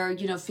better,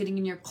 fitting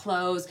in your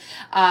clothes,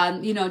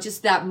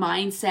 just that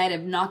mindset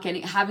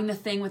of having the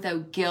thing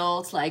without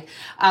guilt. Like,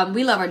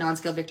 we love our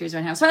non-scale victories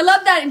right now. So I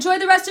love that. Enjoy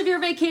the rest of your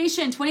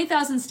vacation.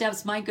 20,000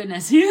 steps. My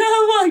goodness.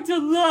 I walked a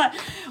lot.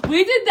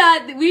 We did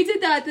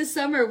that this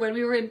summer when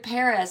we were in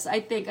Paris. I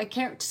think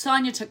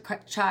Sonia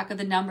took track of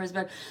the numbers,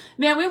 but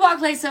man, we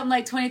walked like something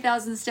like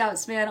 20,000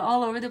 steps, man,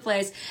 all over the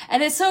place.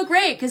 And it's so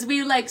great because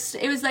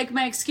it was like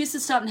my excuse to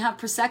stop and have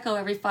Prosecco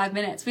every 5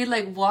 minutes. We'd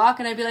like walk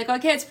and I'd be like,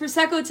 okay, it's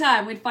Prosecco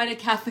time. We'd find a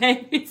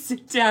cafe, we'd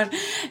sit down,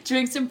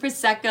 drink some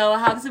Prosecco,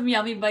 have some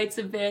yummy bites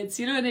of bits.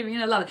 You know what I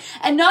mean? I love it.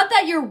 And not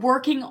that you're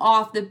working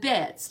off the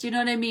bits, do you know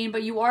what I mean?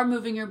 But you are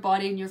moving your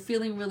body and you're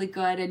feeling really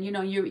good, and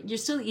you're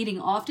still eating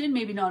often,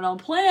 maybe not on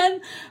plan,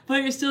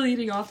 but you're still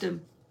eating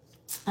often.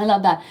 I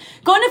love that.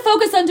 Going to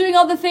focus on doing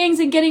all the things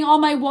and getting all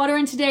my water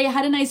in today. I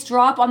had a nice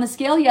drop on the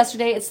scale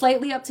yesterday. It's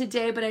slightly up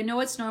today, but I know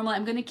it's normal.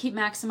 I'm going to keep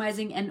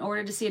maximizing in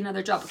order to see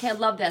another drop. Okay, I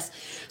love this.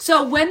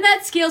 So when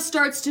that scale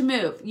starts to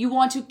move, you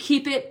want to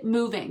keep it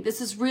moving.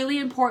 This is really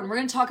important. We're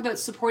going to talk about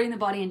supporting the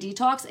body in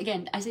detox.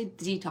 Again, I say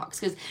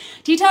detox because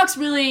detox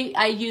really,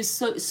 I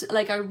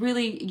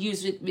really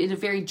use it in a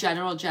very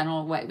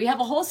general way. We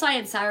have a whole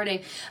Science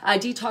Saturday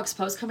detox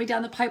post coming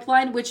down the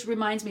pipeline, which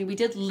reminds me, we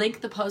did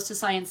link the post to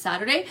Science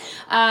Saturday.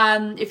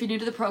 If you're new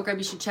to the program,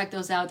 you should check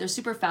those out. They're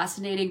super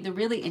fascinating. They're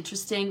really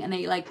interesting, and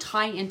they like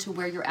tie into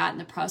where you're at in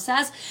the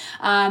process.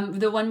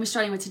 The one we're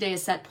starting with today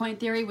is set point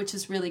theory, which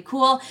is really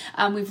cool.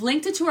 We've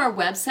linked it to our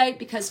website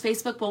because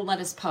Facebook won't let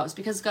us post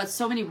because it's got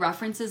so many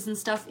references and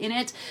stuff in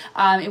it.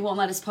 It won't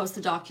let us post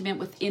the document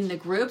within the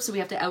group, so we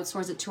have to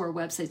outsource it to our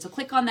website. So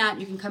click on that.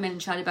 You can come in and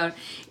chat about it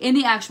in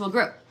the actual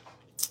group.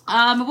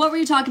 What were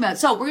you talking about?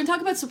 So we're going to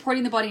talk about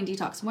supporting the body in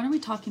detox. When are we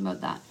talking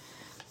about that?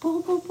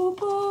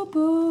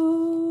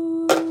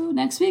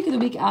 Next week or the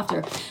week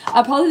after?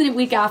 Probably the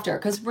week after,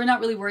 because we're not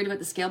really worried about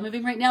the scale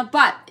moving right now.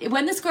 But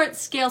when the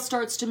scale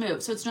starts to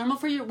move, so it's normal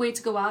for your weight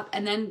to go up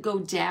and then go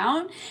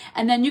down,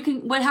 and then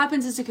what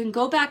happens is it can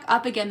go back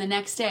up again the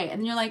next day,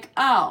 and you're like,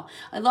 oh,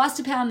 I lost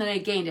a pound, then I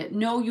gained it.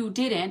 No, you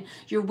didn't.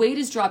 Your weight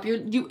is dropped.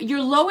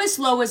 Your lowest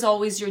low is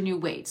always your new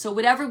weight. So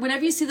whenever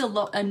you see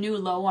a new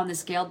low on the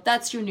scale,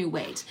 that's your new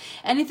weight.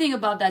 Anything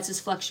above that's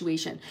just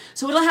fluctuation.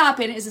 So what'll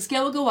happen is the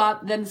scale will go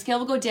up, then the scale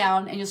will go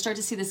down, and you'll start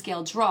to see the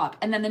scale drop,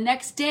 and then the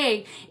next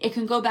day it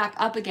can go back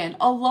up again.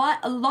 A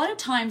lot of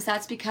times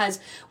that's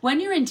because when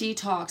you're in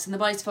detox and the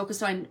body's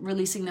focused on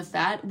releasing the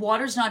fat,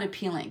 water's not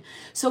appealing.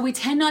 So we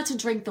tend not to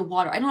drink the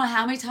water. I don't know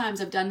how many times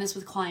I've done this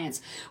with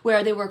clients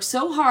where they work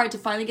so hard to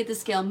finally get the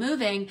scale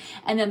moving,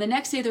 and then the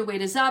next day their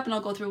weight is up, and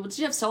I'll go through, well, did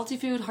you have salty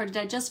food, hard to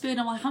digest food? And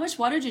I'm like, how much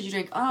water did you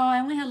drink? Oh, I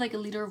only had like a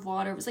liter of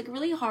water. It was like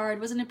really hard,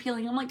 it wasn't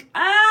appealing. I'm like,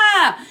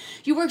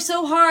 you work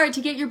so hard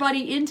to get your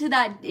body into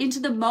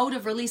the mode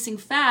of releasing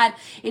fat.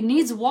 It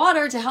needs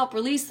water to help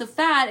release the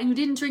fat, and you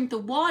didn't drink the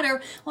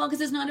water, well,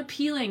 because it's not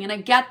appealing. And I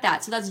get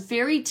that. So that's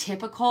very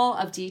typical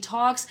of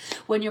detox,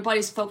 when your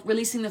body's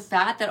releasing the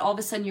fat, that all of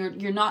a sudden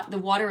the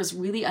water is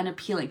really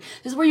unappealing.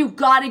 This is where you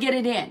got to get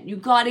it in. You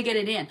got to get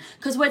it in,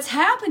 because what's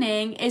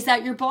happening is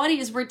that your body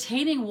is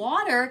retaining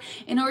water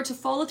in order to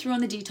follow through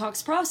on the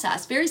detox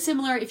process. Very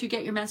similar if you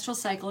get your menstrual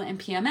cycle and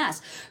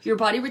PMS. Your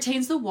body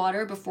retains the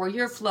water before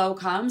your flow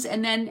flow comes,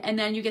 and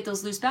then you get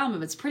those loose bowel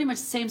movements. Pretty much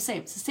the same.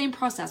 It's the same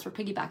process. We're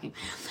piggybacking.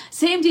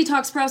 Same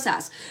detox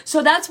process.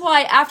 So that's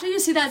why after you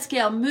see that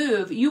scale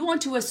move, you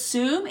want to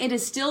assume it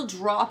is still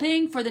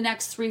dropping for the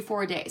next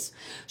 3-4 days.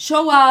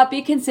 Show up,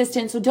 be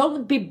consistent. So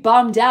don't be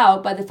bummed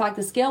out by the fact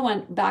the scale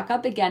went back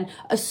up again.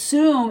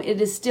 Assume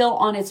it is still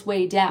on its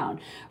way down,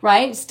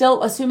 right?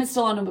 Still assume it's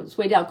still on its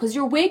way down, because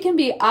your weight can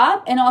be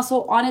up and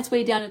also on its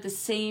way down at the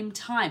same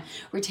time.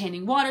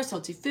 Retaining water,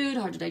 salty food,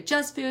 hard to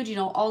digest food,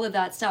 all of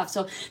that stuff.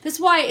 So that's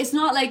why it's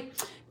not like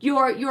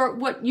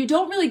you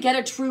don't really get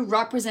a true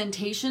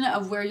representation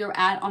of where you're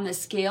at on the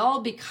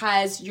scale,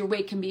 because your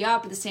weight can be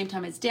up at the same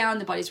time it's down.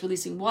 The body's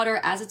releasing water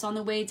as it's on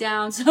the way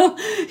down. So,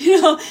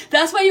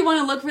 that's why you want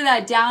to look for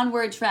that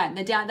downward trend.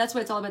 That's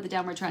why it's all about the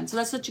downward trend. So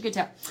that's such a good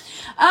tip.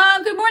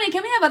 Good morning.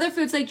 Can we have other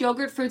foods like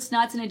yogurt, fruits,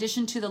 nuts in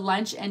addition to the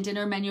lunch and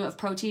dinner menu of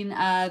protein,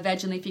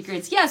 veg, and leafy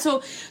greens? Yeah.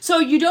 So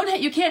you don't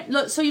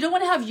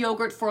want to have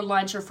yogurt for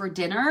lunch or for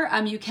dinner.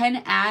 You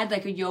can add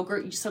like a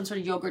yogurt, some sort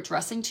of yogurt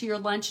dressing to your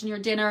lunch and your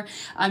dinner.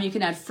 You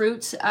can add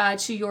fruit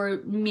to your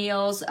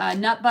meals,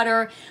 nut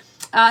butter.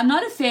 I'm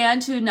not a fan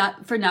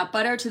for nut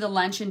butter to the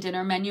lunch and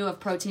dinner menu of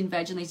protein,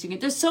 veg, and leafy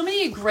greens. There's so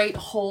many great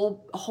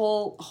whole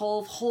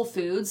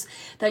foods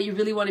that you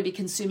really want to be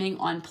consuming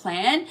on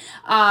plan.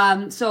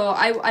 So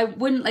I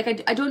wouldn't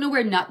I don't know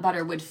where nut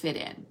butter would fit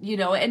in,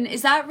 and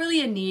is that really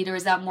a need or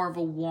is that more of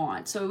a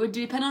want? So it would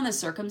depend on the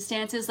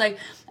circumstances. Like,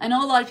 I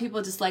know a lot of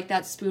people just like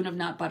that spoon of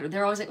nut butter.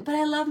 They're always like, but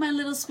I love my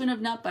little spoon of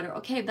nut butter.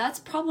 Okay, that's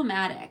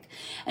problematic.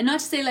 And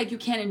not to say like you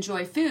can't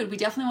enjoy food. We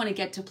definitely want to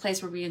get to a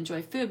place where we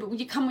enjoy food, but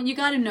when you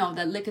got to know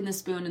that licking the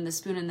spoon and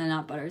the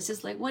nut butter, it's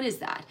just like, what is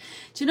that?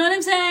 Do you know what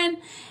I'm saying?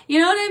 You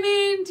know what I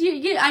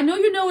mean? I know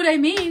you know what I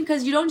mean,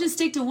 because you don't just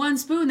stick to one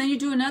spoon, then you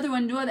do another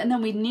one, and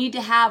then we need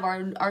to have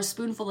our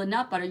spoonful of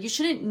nut butter. You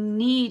shouldn't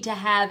need to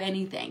have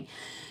anything.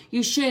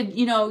 You should,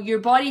 your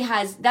body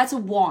that's a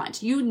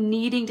want. You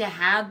needing to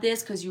have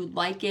this because you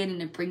like it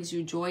and it brings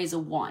you joy is a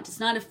want. It's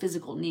not a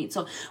physical need.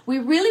 So we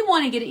really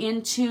want to get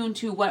in tune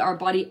to what our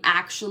body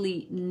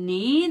actually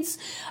needs.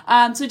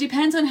 So it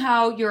depends on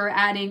how you're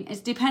adding.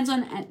 It depends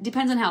on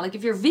how, like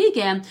if you're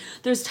vegan,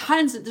 there's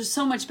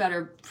so much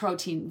better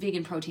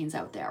vegan proteins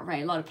out there,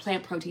 right? A lot of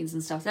plant proteins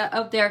and stuff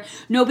out there.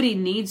 Nobody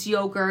needs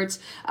yogurt.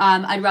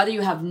 I'd rather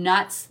you have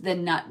nuts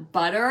than nut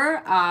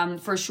butter,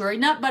 for sure.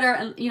 Nut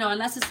butter,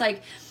 unless it's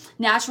like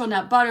natural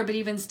nut butter, but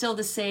even still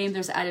the same,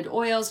 there's added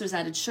oils, there's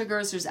added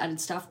sugars, there's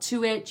added stuff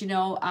to it,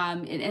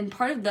 and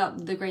part of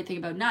the great thing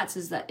about nuts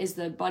is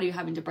the body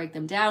having to break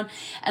them down,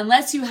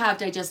 unless you have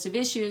digestive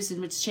issues,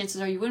 in which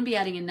chances are you wouldn't be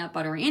adding in nut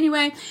butter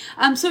anyway.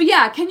 So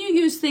yeah, can you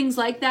use things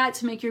like that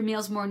to make your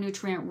meals more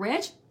nutrient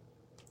rich?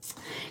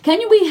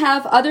 Can we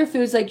have other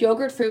foods like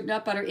yogurt, fruit,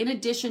 nut butter in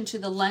addition to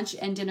the lunch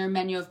and dinner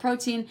menu of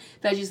protein,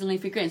 veggies, and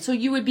leafy greens? So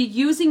you would be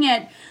using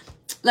it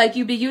like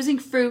you'd be using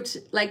fruit,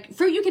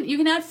 you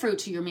can add fruit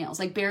to your meals,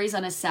 like berries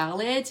on a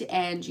salad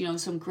and,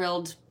 some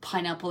grilled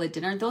pineapple at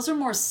dinner. Those are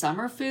more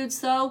summer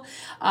foods though,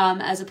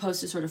 as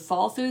opposed to sort of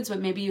fall foods, but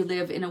maybe you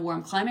live in a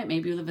warm climate.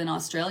 Maybe you live in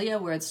Australia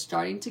where it's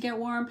starting to get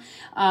warm.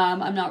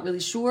 I'm not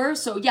really sure.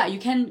 So yeah, you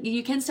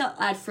can still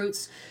add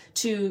fruits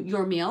to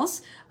your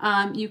meals.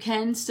 You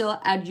can still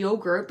add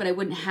yogurt, but I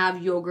wouldn't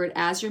have yogurt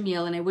as your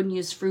meal, and I wouldn't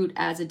use fruit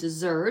as a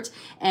dessert.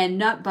 And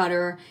nut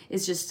butter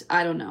is just,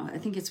 I don't know. I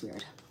think it's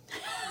weird.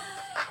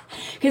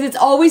 Because it's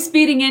always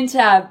feeding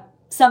into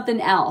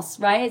something else,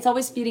 right? It's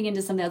always feeding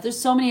into something else. There's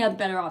so many other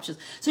better options.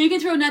 So you can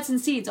throw nuts and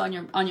seeds on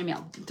your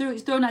meal.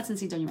 Throw nuts and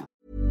seeds on your meal.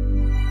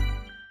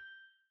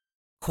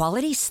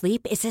 Quality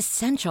sleep is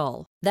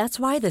essential. That's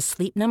why the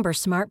Sleep Number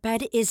Smart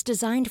Bed is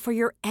designed for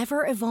your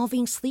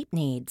ever-evolving sleep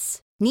needs.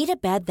 Need a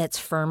bed that's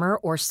firmer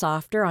or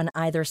softer on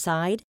either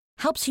side?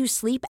 Helps you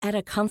sleep at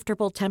a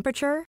comfortable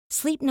temperature?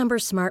 Sleep Number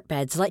Smart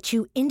Beds let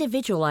you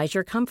individualize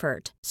your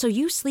comfort, so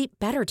you sleep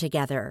better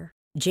together.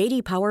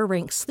 J.D. Power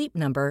ranks Sleep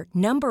Number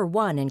number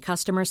 1 in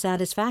customer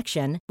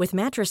satisfaction with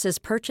mattresses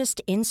purchased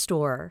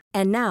in-store.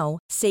 And now,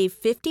 save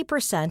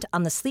 50%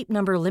 on the Sleep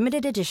Number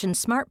Limited Edition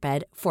Smart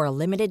Bed for a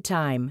limited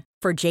time.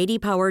 For J.D.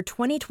 Power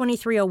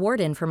 2023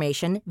 award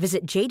information,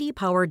 visit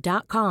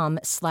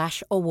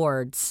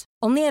jdpower.com/awards.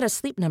 Only at a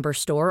Sleep Number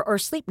store or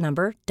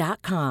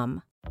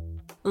sleepnumber.com.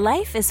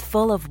 Life is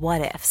full of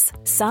what-ifs.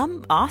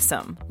 Some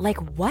awesome, like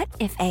what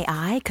if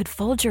AI could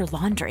fold your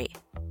laundry?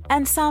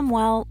 And some,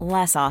 well,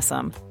 less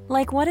awesome.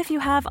 Like what if you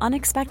have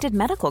unexpected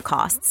medical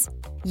costs?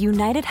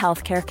 United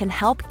Healthcare can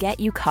help get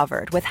you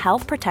covered with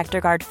Health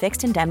Protector Guard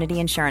fixed indemnity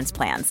insurance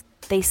plans.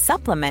 They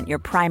supplement your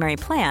primary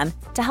plan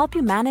to help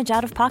you manage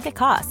out-of-pocket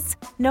costs.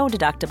 No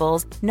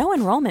deductibles, no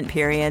enrollment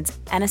periods,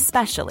 and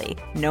especially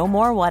no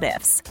more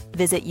what-ifs.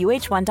 Visit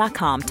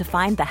uh1.com to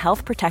find the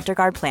Health Protector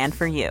Guard plan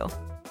for you.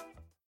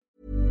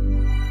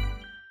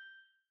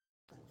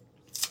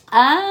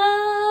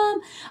 I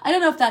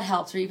don't know if that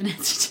helps or even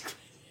answers your question.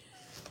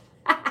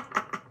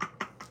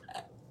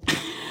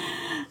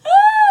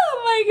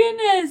 Oh my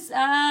goodness.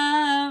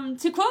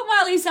 To quote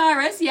Miley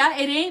Cyrus, yeah,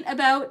 it ain't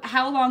about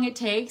how long it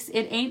takes.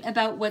 It ain't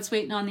about what's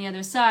waiting on the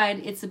other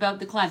side. It's about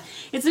the climb.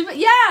 It's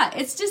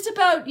just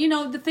about,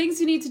 the things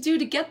you need to do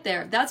to get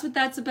there. That's what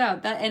that's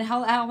about. And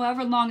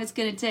however long it's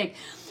going to take.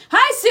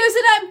 Hi,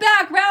 Susan, I'm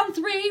back. Round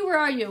 3. Where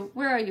are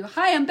you?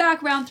 Hi, I'm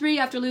back. Round 3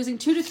 after losing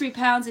 2 to 3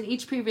 pounds in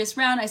each previous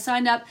round. I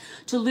signed up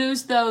to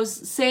lose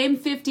those same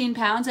 15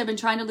 pounds I've been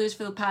trying to lose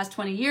for the past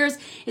 20 years.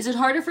 Is it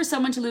harder for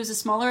someone to lose a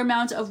smaller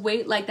amount of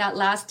weight like that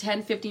last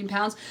 10, 15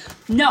 pounds?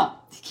 No.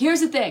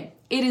 Here's the thing.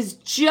 It is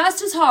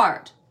just as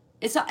hard.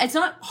 It's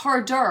not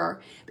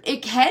harder.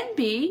 It can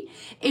be.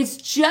 It's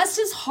just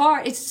as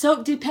hard. It's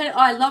so dependent. Oh,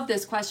 I love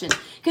this question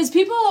because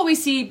people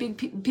always see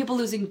people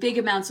losing big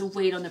amounts of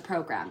weight on the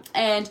program.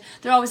 And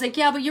they're always like,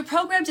 yeah, but your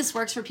program just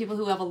works for people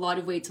who have a lot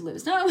of weight to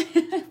lose. No,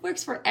 it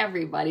works for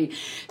everybody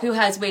who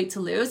has weight to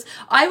lose.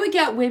 I would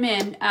get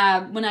women,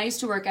 when I used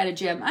to work at a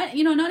gym, not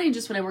even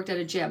just when I worked at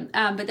a gym,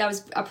 but that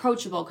was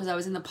approachable because I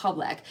was in the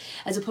public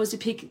as opposed to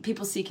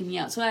people seeking me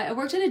out. So I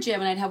worked at a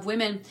gym and I'd have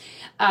women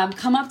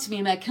come up to me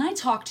and be like, can I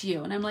talk to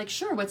you? And I'm like,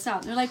 sure, what's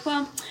up? And they're like,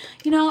 well,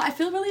 I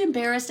feel really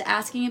embarrassed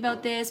asking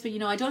about this, but,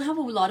 I don't have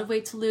a lot of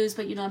weight to lose,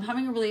 but, I'm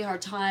having a really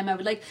hard time. I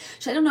would I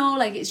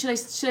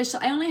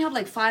only have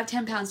like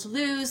 5-10 pounds to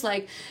lose.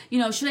 Like,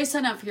 should I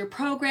sign up for your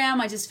program?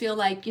 I just feel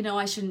like,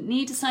 I shouldn't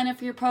need to sign up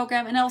for your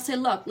program. And I'll say,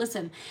 look,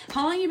 listen,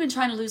 how long have you been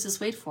trying to lose this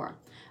weight for?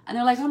 And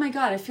they're like, oh my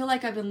God, I feel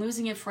like I've been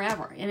losing it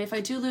forever. And if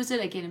I do lose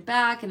it, I gain it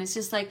back. And it's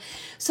just like,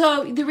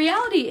 so the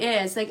reality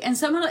is like, and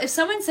if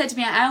someone said to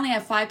me, I only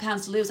have 5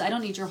 pounds to lose, I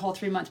don't need your whole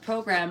 3-month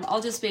program.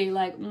 I'll just be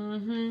like,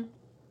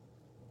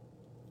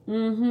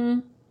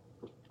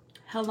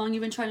 How long you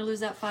been trying to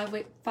lose that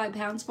 5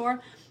 pounds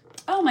for?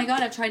 Oh my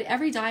God, I've tried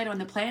every diet on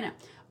the planet.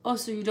 Oh,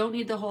 so you don't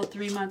need the whole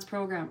 3 months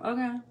program.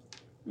 Okay.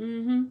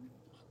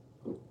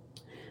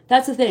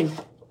 That's the thing.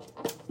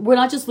 We're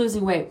not just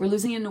losing weight. We're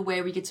losing it in a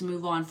way we get to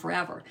move on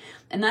forever.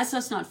 And that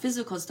stuff's not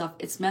physical stuff.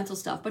 It's mental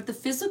stuff. But the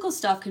physical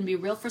stuff can be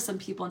real for some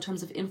people in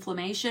terms of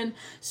inflammation,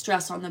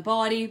 stress on the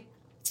body,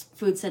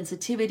 food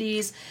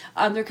sensitivities.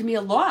 There can be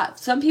a lot.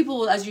 Some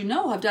people, as you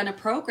know, have done a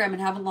program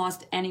and haven't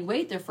lost any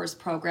weight their first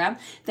program.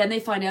 Then they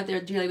find out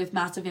they're dealing with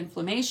massive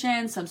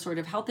inflammation, some sort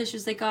of health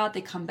issues they got.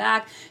 They come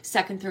back,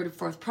 second, third, or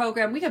fourth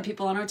program. We got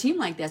people on our team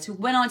like this who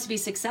went on to be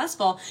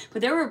successful,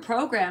 but there were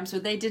programs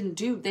where they didn't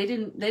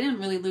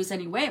really lose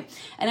any weight.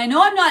 And I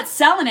know I'm not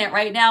selling it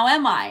right now,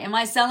 am I? Am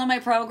I selling my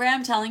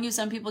program, telling you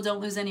some people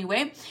don't lose any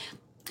weight?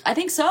 I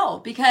think so,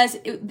 because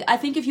I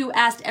think if you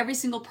asked every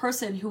single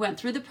person who went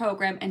through the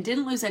program and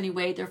didn't lose any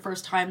weight their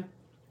first time,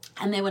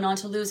 and they went on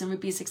to lose and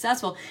would be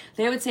successful,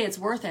 they would say it's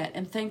worth it.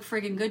 And thank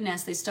friggin'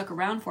 goodness they stuck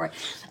around for it.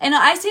 And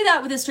I say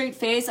that with a straight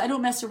face. I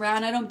don't mess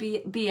around. I don't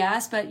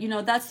BS,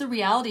 but that's the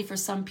reality for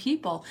some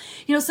people.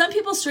 Some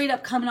people straight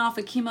up coming off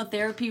of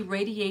chemotherapy,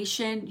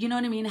 radiation, you know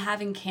what I mean?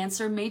 Having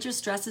cancer, major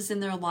stresses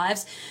in their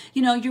lives.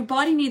 Your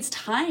body needs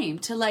time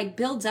to like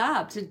build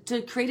up,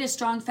 to create a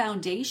strong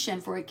foundation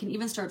for it can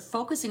even start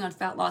focusing on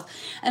fat loss.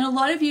 And a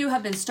lot of you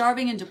have been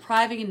starving and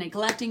depriving and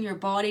neglecting your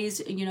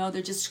bodies.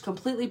 They're just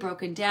completely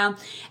broken down.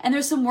 And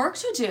there's some work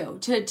to do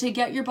to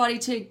get your body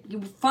to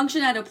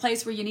function at a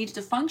place where you need it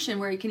to function,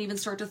 where you can even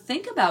start to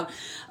think about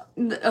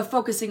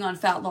focusing on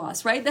fat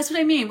loss, right? That's what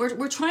I mean.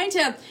 We're trying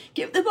to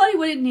give the body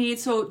what it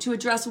needs to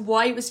address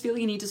why it was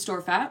feeling you need to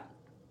store fat.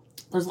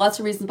 There's lots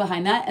of reasons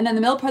behind that. And then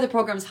the middle part of the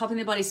program is helping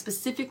the body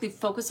specifically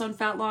focus on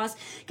fat loss,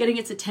 getting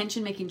its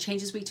attention, making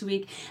changes week to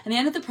week. And the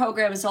end of the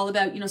program is all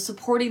about,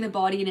 supporting the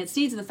body and its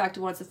needs and the fact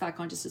it wants the fat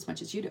conscious as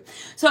much as you do.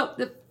 So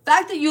the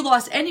fact that you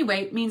lost any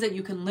weight means that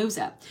you can lose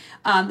it.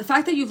 The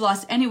fact that you've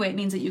lost any weight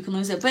means that you can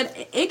lose it.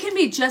 But it can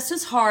be just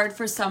as hard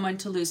for someone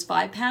to lose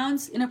 5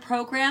 pounds in a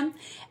program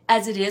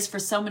as it is for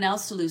someone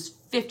else to lose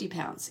 50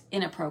 pounds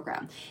in a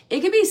program.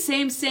 It can be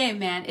same,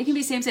 man. It can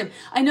be same.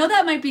 I know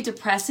that might be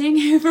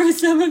depressing for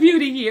some of you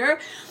to hear.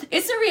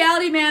 It's a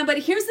reality, man. But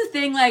here's the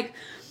thing, like,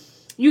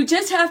 you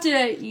just have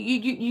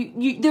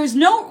to, there's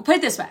no, put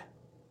it this way.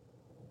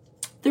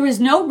 There is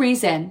no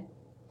reason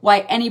why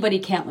anybody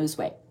can't lose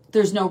weight.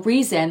 There's no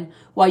reason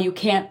why you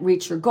can't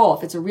reach your goal.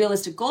 If it's a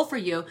realistic goal for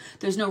you,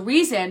 there's no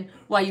reason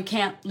why you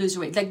can't lose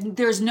your weight. Like,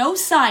 there's no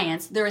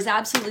science. There is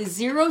absolutely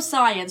zero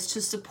science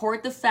to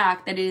support the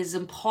fact that it is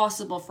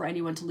impossible for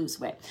anyone to lose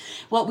weight.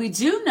 What we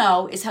do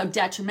know is how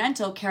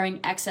detrimental carrying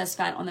excess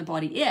fat on the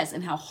body is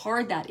and how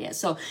hard that is.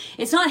 So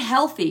it's not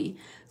healthy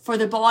for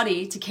the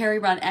body to carry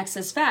around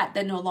excess fat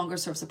that no longer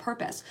serves a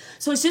purpose.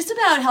 So it's just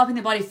about helping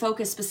the body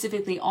focus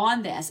specifically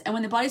on this. And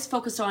when the body's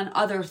focused on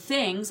other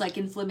things like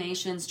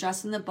inflammation,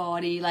 stress in the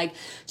body, like,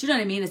 do you know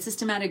what I mean? A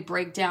systematic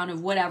breakdown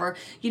of whatever,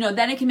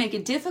 then it can make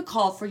it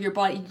difficult for your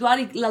body. You got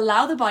to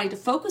allow the body to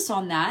focus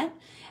on that.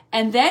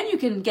 And then you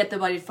can get the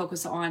body to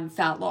focus on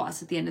fat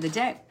loss at the end of the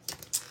day.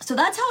 So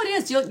that's how it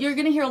is. You're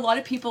going to hear a lot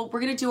of people.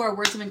 We're going to do our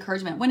words of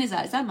encouragement. When is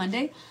that? Is that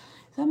Monday?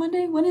 Is that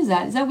Monday? When is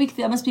that? Is that week?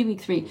 That must be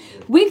week 3.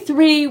 Week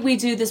 3, we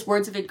do this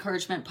words of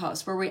encouragement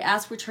post where we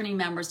ask returning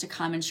members to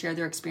come and share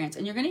their experience.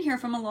 And you're going to hear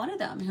from a lot of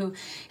them who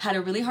had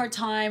a really hard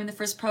time in the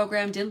first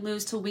program, didn't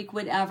lose till week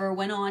whatever,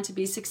 went on to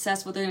be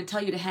successful. They're going to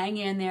tell you to hang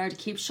in there, to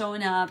keep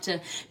showing up,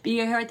 to be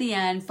here at the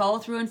end, follow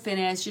through and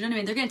finish. You know what I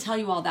mean? They're going to tell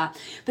you all that.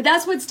 But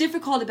that's what's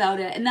difficult about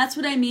it. And that's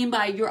what I mean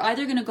by you're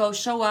either going to go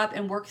show up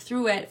and work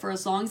through it for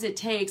as long as it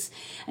takes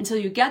until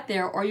you get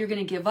there, or you're going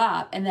to give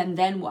up. And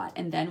then what?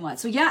 And then what?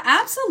 So yeah,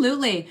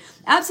 absolutely.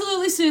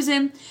 Absolutely,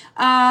 Susan.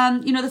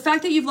 The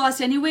fact that you've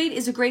lost any weight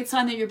is a great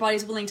sign that your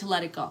body's willing to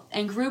let it go.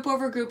 And group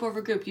over group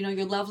over group,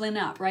 you're leveling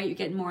up, right? You're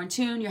getting more in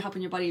tune. You're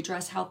helping your body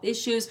address health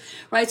issues,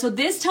 right? So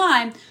this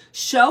time,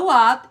 show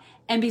up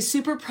and be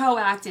super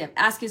proactive.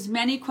 Ask as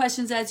many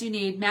questions as you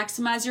need.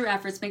 Maximize your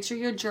efforts. Make sure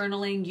you're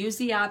journaling. Use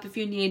the app if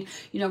you need.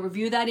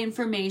 Review that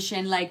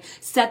information. Like,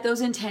 set those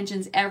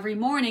intentions every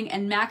morning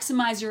and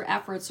maximize your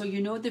efforts so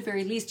at the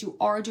very least you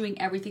are doing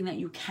everything that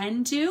you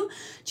can do.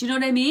 Do you know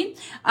what I mean?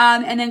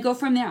 And then go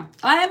from there.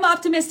 I am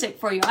optimistic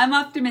for you. I'm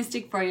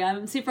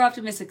super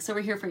optimistic. So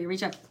we're here for you.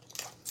 Reach out.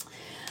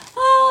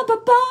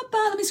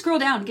 Let me scroll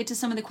down and get to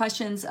some of the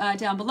questions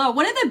down below.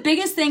 One of the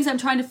biggest things I'm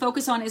trying to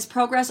focus on is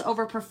progress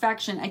over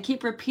perfection. I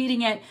keep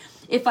repeating it.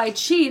 If I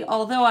cheat,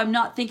 although I'm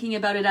not thinking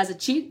about it as a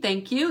cheat,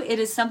 thank you. It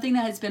is something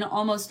that has been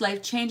almost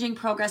life-changing,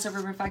 progress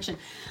over perfection.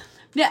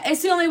 Yeah,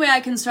 it's the only way I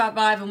can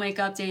survive and wake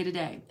up day to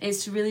day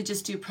is to really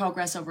just do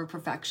progress over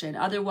perfection.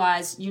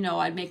 Otherwise,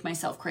 I'd make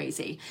myself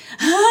crazy.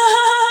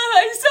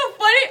 It's so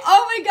funny.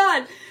 Oh my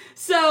God.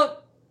 So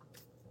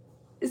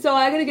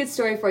I got a good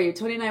story for you.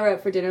 Tony and I were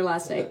out for dinner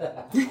last night.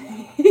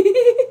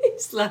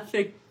 He's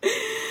laughing.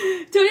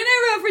 Tony and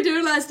I were out for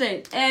dinner last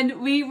night,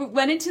 and we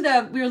went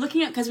into we were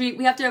looking at, because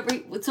we have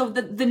to, so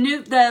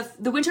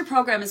the winter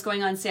program is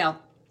going on sale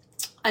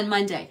on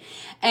Monday.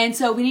 And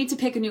so we need to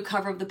pick a new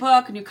cover of the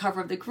book, a new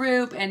cover of the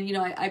group. And,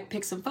 I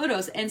picked some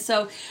photos. And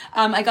so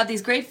I got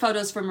these great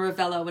photos from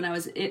Ravello when I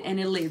was in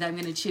Italy that I'm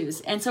going to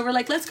choose. And so we're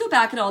like, let's go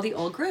back at all the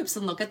old groups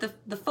and look at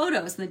the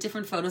photos and the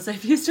different photos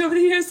I've used over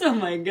the years. Oh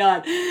my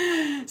God.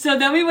 So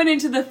then we went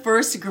into the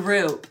first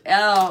group.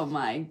 Oh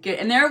my God.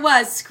 And there it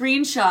was,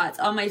 screenshots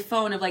on my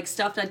phone of like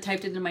stuff that I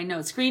typed into my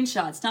notes.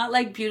 Screenshots, not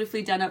like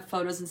beautifully done up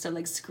photos and stuff,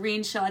 like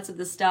screenshots of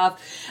the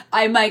stuff.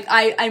 I'm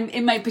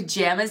in my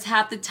pajamas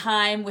half the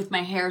time with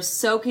my hair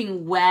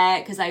soaking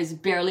wet because I was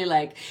barely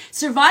like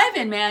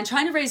surviving, man,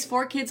 trying to raise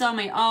 4 kids on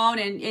my own.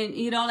 And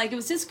it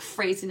was just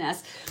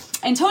craziness.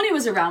 And Tony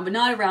was around, but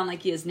not around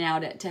like he is now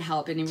to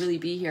help and really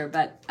be here.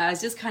 But I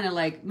was just kind of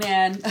like,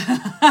 man,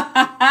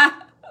 I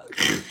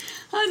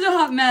was a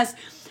hot mess.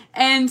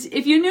 And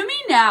if you knew me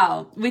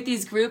now with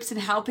these groups and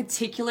how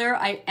particular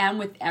I am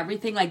with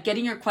everything, like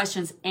getting your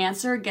questions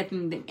answered,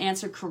 getting them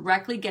answered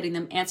correctly, getting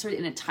them answered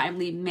in a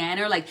timely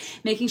manner, like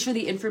making sure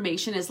the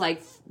information is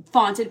like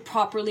fonted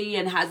properly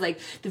and has like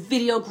the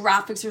video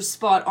graphics are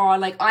spot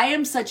on. Like I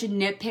am such a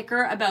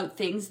nitpicker about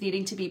things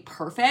needing to be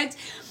perfect.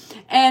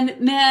 And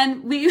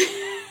man,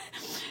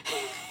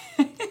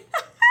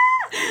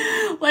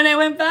 when I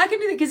went back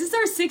into because this is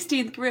our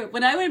 16th group,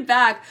 when I went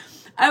back,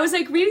 I was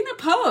like reading the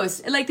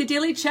post, like the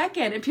daily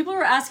check-in, and people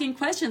were asking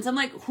questions. I'm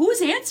like,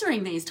 who's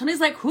answering these? Tony's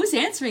like, who's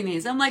answering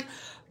these? I'm like,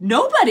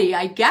 nobody,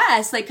 I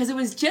guess, like, because it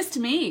was just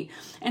me.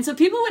 And so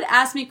people would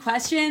ask me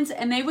questions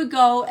and they would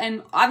go,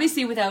 and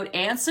obviously without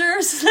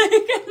answers. So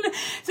I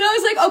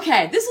was like,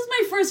 okay, this is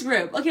my first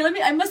group. Okay,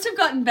 I must have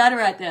gotten better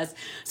at this.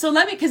 So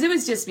because it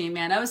was just me,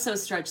 man. I was so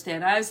stretched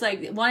thin. I was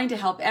like wanting to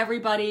help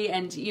everybody.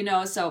 And,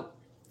 so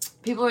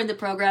people were in the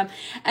program.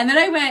 And then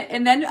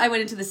I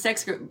went into the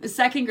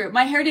second group.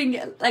 My hair didn't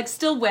get, like,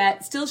 still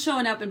wet, still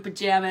showing up in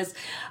pajamas.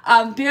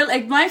 Barely,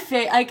 like my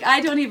face, like I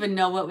don't even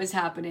know what was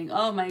happening.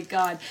 Oh my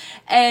God.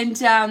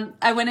 And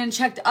I went and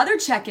checked other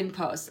check-in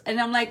posts and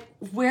I'm like,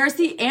 where's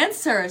the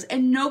answers?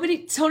 And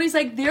Tony's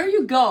like, there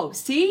you go.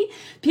 See,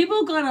 people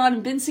have gone on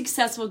and been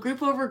successful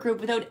group over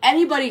group without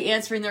anybody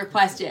answering their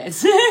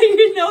questions.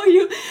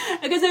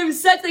 Because I'm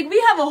such, like, we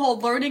have a whole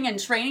learning and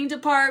training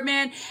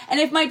department. And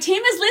if my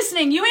team is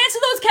listening, you answer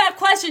those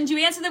questions, you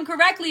answer them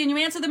correctly, and you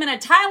answer them in a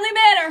timely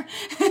manner.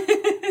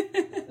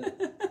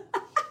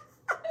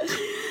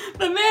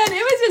 But man,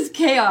 it was just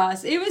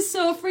chaos. It was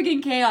so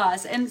freaking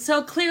chaos. And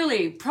so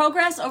clearly,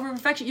 progress over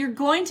perfection, you're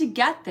going to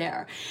get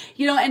there.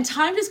 And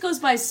time just goes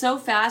by so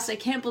fast. I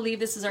can't believe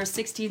this is our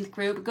 16th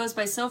group. It goes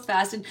by so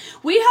fast. And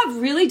we have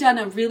really done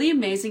a really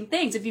amazing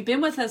things. If you've been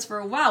with us for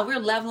a while, we're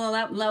leveling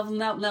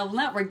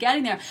up. We're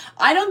getting there.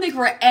 I don't think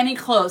we're any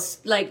close.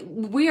 Like,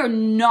 we are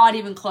not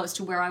even close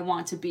to where I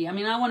want to be. I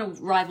mean, I want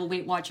to rival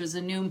Weight Watchers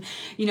and Noom.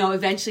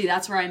 Eventually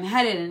that's where I'm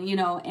headed,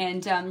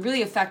 and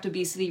really affect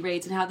obesity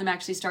rates and have them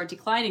actually start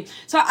declining.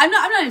 So I'm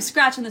not I'm not even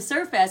scratching the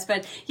surface,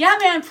 but yeah,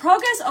 man,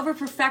 progress over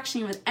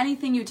perfection with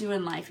anything you do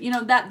in life. You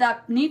know,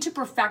 that need to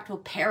perfect will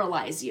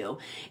paralyze you.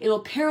 It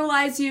will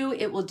paralyze you.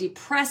 It will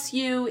depress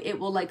you. It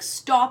will like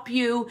stop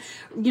you,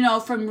 you know,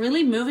 from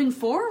really moving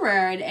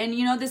forward. And,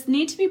 you know, this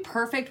need to be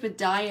perfect with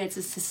diets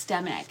is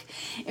systemic.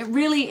 It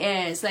really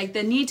is. Like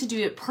the need to do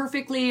it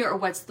perfectly, or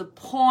what's the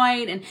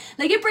point? And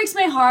like, it breaks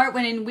my heart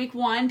when in week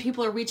 1,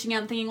 people are reaching out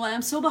and thinking, well,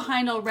 I'm so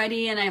behind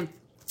already, and I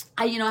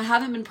you know, I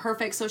haven't been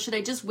perfect, so should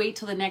I just wait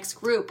till the next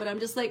group? But I'm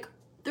just like,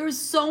 there's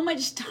so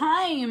much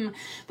time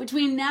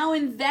between now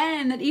and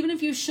then that even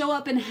if you show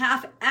up and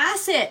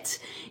half-ass it,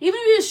 even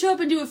if you show up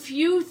and do a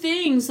few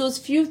things, those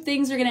few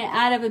things are going to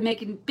add up and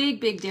make a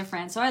big, big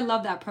difference. So I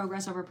love that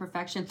progress over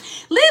perfection.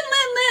 Lynn.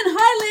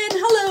 Hi,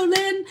 Lynn. Hello,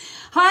 Lynn.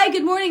 Hi,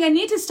 good morning. I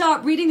need to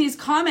stop reading these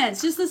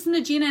comments. Just listen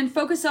to Gina and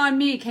focus on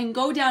me. Can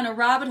go down a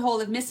rabbit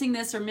hole of missing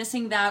this or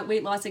missing that,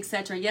 weight loss,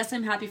 etc. Yes,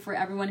 I'm happy for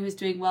everyone who's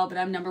doing well, but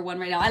I'm number 1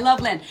 right now. I love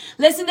Lynn.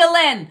 Listen to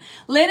Lynn.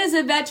 Lynn is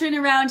a veteran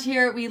around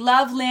here. We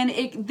love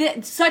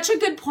Lynn. Such a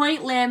good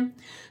point, Lynn.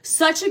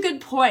 Such a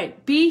good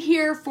point. Be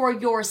here for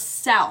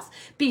yourself.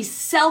 Be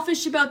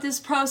selfish about this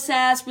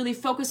process. Really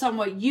focus on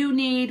what you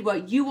need,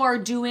 what you are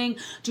doing.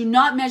 Do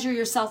not measure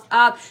yourself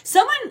up.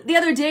 Someone the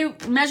other day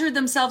measured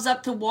themselves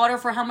up to water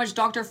for how much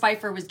Dr.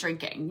 Pfeiffer was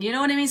drinking. You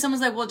know what I mean?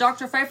 Someone's like, well,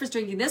 Dr. Pfeiffer's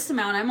drinking this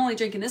amount. I'm only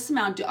drinking this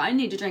amount. Do I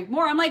need to drink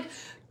more? I'm like,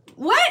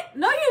 what?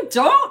 No, you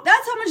don't.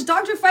 That's how much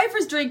Dr.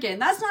 Pfeiffer's drinking.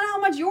 That's not how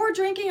much you're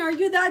drinking. Are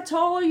you that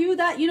tall? Are you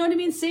that, you know what I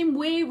mean? Same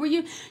weight. Were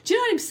you, do you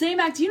know what I'm saying,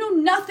 Max? You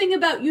know nothing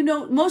about, you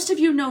know, most of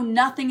you know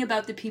nothing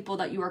about the people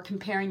that you are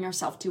comparing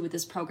yourself to with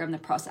this program, the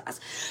process.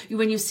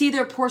 When you see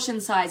their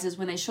portion sizes,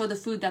 when they show the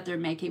food that they're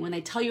making, when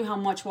they tell you how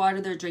much water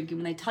they're drinking,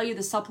 when they tell you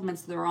the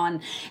supplements they're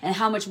on and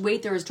how much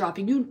weight there is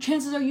dropping, you,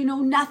 chances are you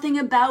know nothing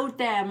about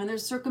them and their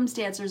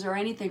circumstances or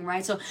anything,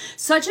 right? So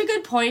such a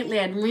good point,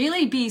 Lynn.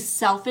 Really be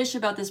selfish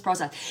about this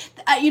process.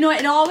 You know,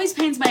 it always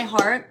pains my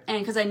heart, and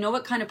because I know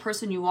what kind of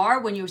person you are,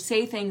 when you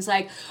say things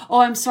like,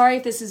 oh, I'm sorry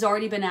if this has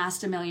already been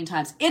asked a million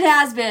times. It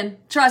has been.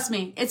 Trust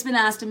me, it's been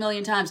asked a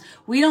million times.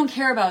 We don't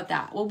care about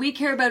that. What we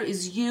care about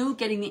is you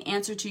getting the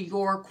answer to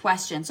your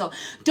question. So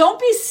don't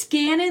be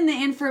scanning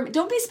the information.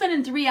 Don't be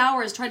spending 3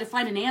 hours trying to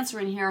find an answer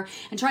in here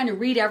and trying to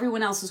read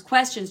everyone else's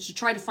questions to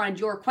try to find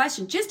your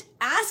question. Just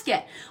ask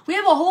it. We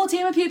have a whole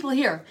team of people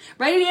here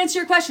ready to answer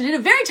your question in a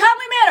very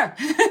timely manner.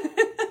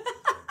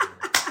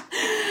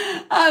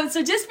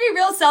 So just be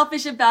real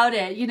selfish about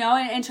it, you know,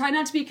 and try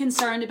not to be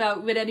concerned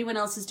about what anyone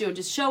else is doing.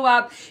 Just show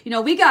up. You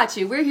know, we got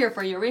you. We're here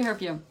for you. We're here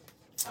for you.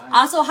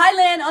 Also, hi,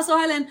 Lynn.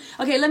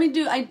 Okay,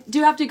 I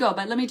do have to go,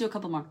 but let me do a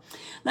couple more.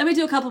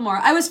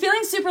 I was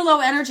feeling super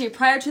low energy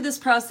prior to this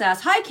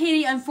process. Hi,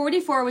 Katie. I'm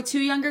 44 with 2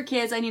 younger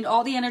kids. I need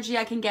all the energy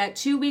I can get.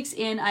 2 weeks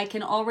in, I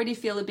can already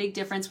feel a big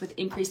difference with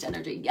increased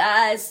energy.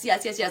 Yes.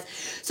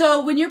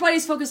 So when your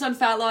body's focused on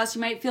fat loss,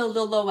 you might feel a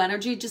little low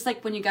energy, just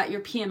like when you got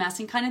your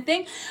PMSing kind of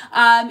thing.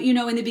 You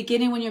know, in the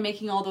beginning, when you're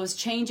making all those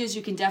changes,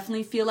 you can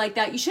definitely feel like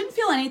that. You shouldn't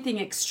feel anything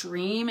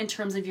extreme in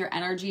terms of your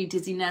energy,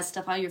 dizziness,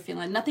 stuff, how you're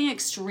feeling. Nothing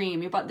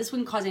extreme. But this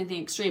wouldn't cause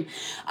anything extreme.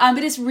 But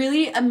it's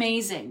really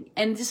amazing.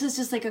 And this is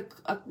just like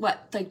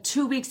like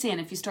 2 weeks in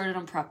if you started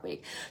on prep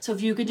week. So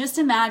if you could just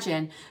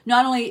imagine,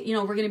 not only, you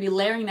know, we're going to be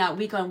layering that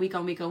week on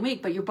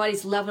week, but your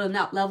body's leveling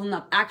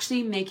up,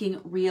 actually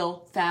making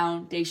real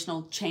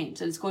foundational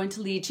change. And it's going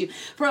to lead you,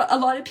 for a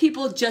lot of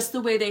people, just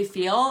the way they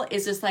feel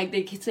is just like,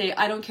 they could say,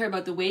 I don't care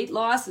about the weight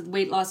loss. The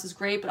weight loss is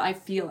great, but I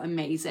feel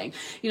amazing.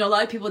 You know, a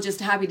lot of people just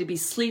happy to be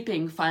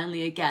sleeping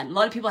finally again. A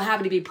lot of people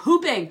happy to be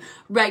pooping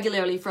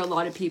regularly for a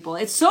lot of people.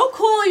 It's so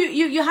cool.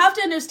 You have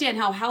to understand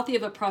how healthy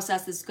of a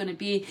process this is going to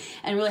be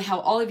and really how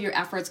all of your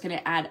efforts going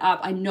to add up.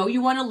 I know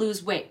you want to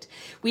lose weight.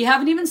 We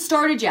haven't even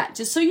started yet.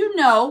 Just so you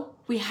know,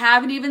 we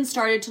haven't even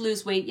started to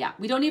lose weight yet.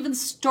 We don't even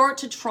start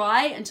to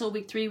try until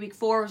week 3, week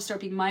 4. We start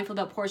being mindful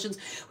about portions.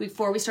 Week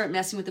 4, we start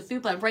messing with the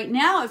food plan. Right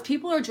now, if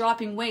people are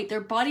dropping weight,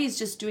 their body is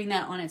just doing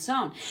that on its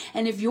own.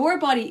 And if your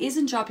body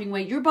isn't dropping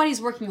weight, your body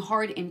is working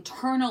hard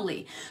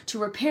internally to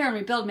repair and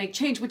rebuild, make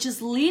change, which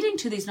is leading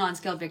to these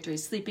non-scale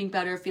victories. Sleeping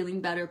better, feeling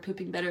better,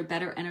 pooping better,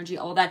 better energy,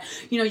 all that.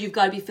 You know, you've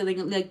got to be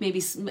feeling like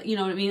maybe, you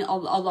know what I mean, a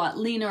lot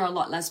leaner, a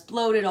lot less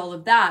bloated, all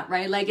of that,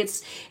 right? Like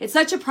it's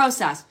such a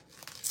process.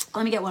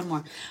 Let me get one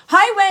more.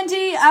 Hi,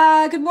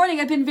 Wendy. Good morning.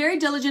 I've been very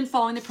diligent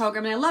following the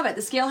program and I love it.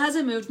 The scale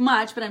hasn't moved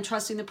much, but I'm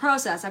trusting the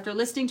process. After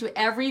listening to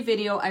every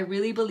video, I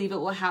really believe it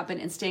will happen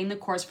and staying the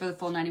course for the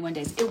full 91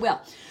 days. It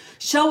will.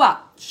 Show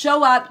up.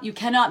 You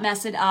cannot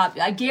mess it up.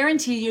 I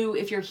guarantee you,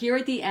 if you're here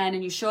at the end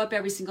and you show up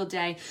every single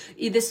day,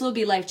 this will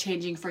be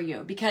life-changing for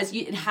you because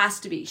it has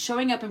to be.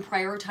 Showing up and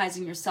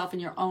prioritizing yourself in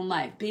your own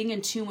life, being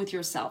in tune with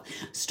yourself,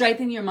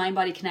 strengthening your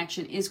mind-body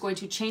connection is going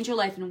to change your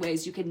life in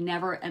ways you could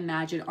never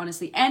imagine,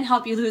 honestly, and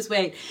help you lose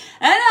weight.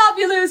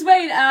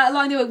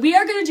 Along the way. We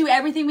are going to do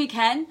everything we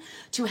can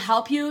to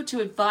help you,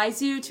 to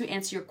advise you, to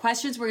answer your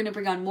questions. We're going to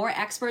bring on more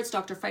experts.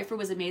 Dr. Pfeiffer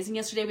was amazing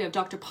yesterday. We have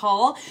Dr.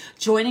 Paul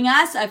joining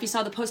us. If you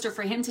saw the poster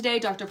for him today,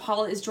 Dr. Dr.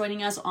 Paul is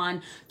joining us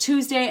on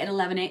Tuesday at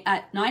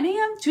 9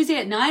 a.m. Tuesday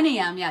at 9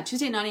 a.m. Yeah,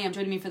 Tuesday at 9 a.m.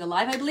 joining me for the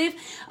live, I believe.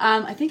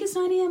 I think it's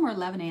 9 a.m. or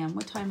 11 a.m.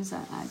 What time is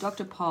that?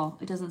 Dr. Paul,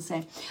 it doesn't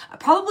say.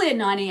 Probably at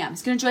 9 a.m.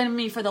 He's going to join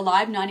me for the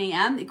live 9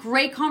 a.m.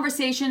 Great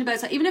conversation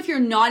about, even if you're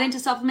not into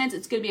supplements,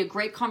 it's going to be a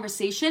great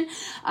conversation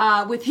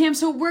with him.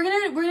 So we're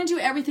gonna do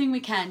everything we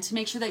can to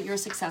make sure that you're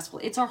successful.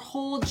 It's our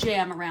whole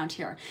jam around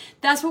here.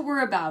 That's what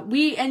we're about.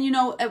 We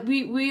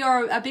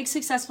are a big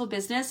successful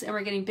business, and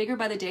we're getting bigger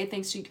by the day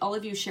thanks to all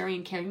of you sharing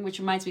and caring, which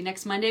reminds me,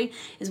 next Monday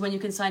is when you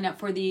can sign up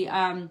for the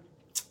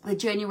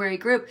January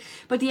group.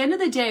 But at the end of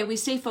the day, we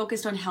stay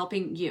focused on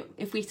helping you.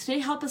 If we stay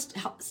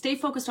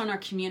focused on our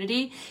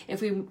community,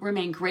 if we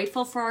remain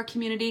grateful for our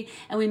community,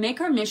 and we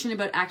make our mission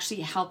about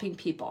actually helping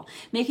people,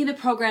 making the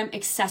program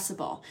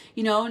accessible,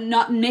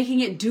 not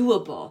making it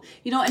doable,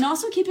 and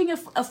also keeping it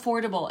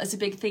affordable is a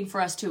big thing for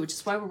us too, which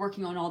is why we're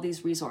working on all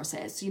these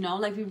resources,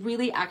 we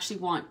really actually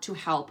want to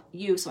help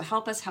you. So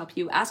help us help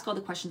you. Ask all the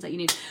questions that you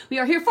need. We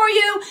are here for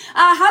you.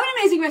 Have an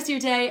amazing rest of your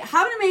day.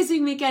 Have an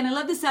amazing weekend. I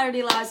love the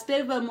Saturday Lives,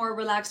 bit of a more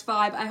relaxed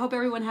vibe. I hope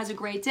everyone has a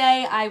great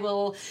day. I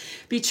will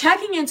be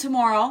checking in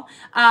tomorrow,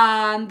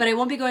 but I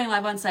won't be going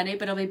live on Sunday,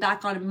 but I'll be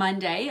back on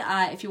Monday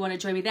if you want to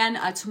join me then.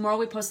 Tomorrow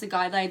we post the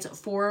guidelines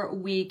for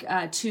week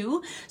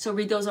 2, so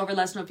read those over.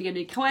 Let us know if you get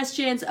any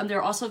questions.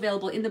 They're also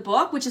available in the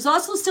book, which is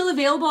also still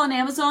available on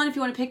Amazon if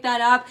you want to pick that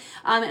up,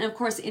 and of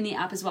course in the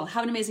app as well.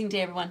 Have an amazing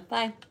day, everyone.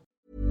 Bye.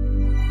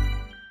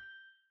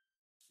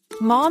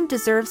 Mom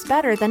deserves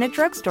better than a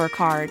drugstore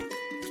card.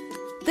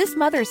 This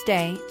Mother's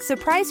Day,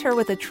 surprise her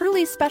with a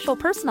truly special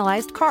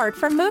personalized card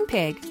from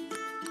Moonpig.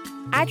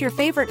 Add your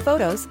favorite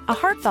photos, a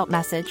heartfelt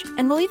message,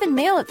 and we'll even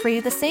mail it for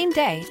you the same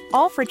day,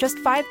 all for just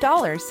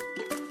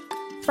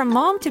 $5. From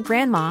mom to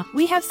grandma,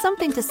 we have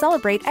something to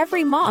celebrate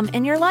every mom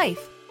in your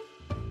life.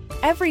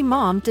 Every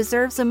mom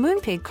deserves a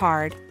Moonpig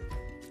card.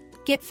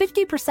 Get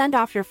 50%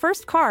 off your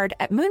first card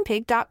at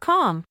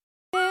moonpig.com.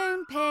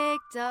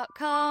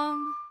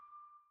 Moonpig.com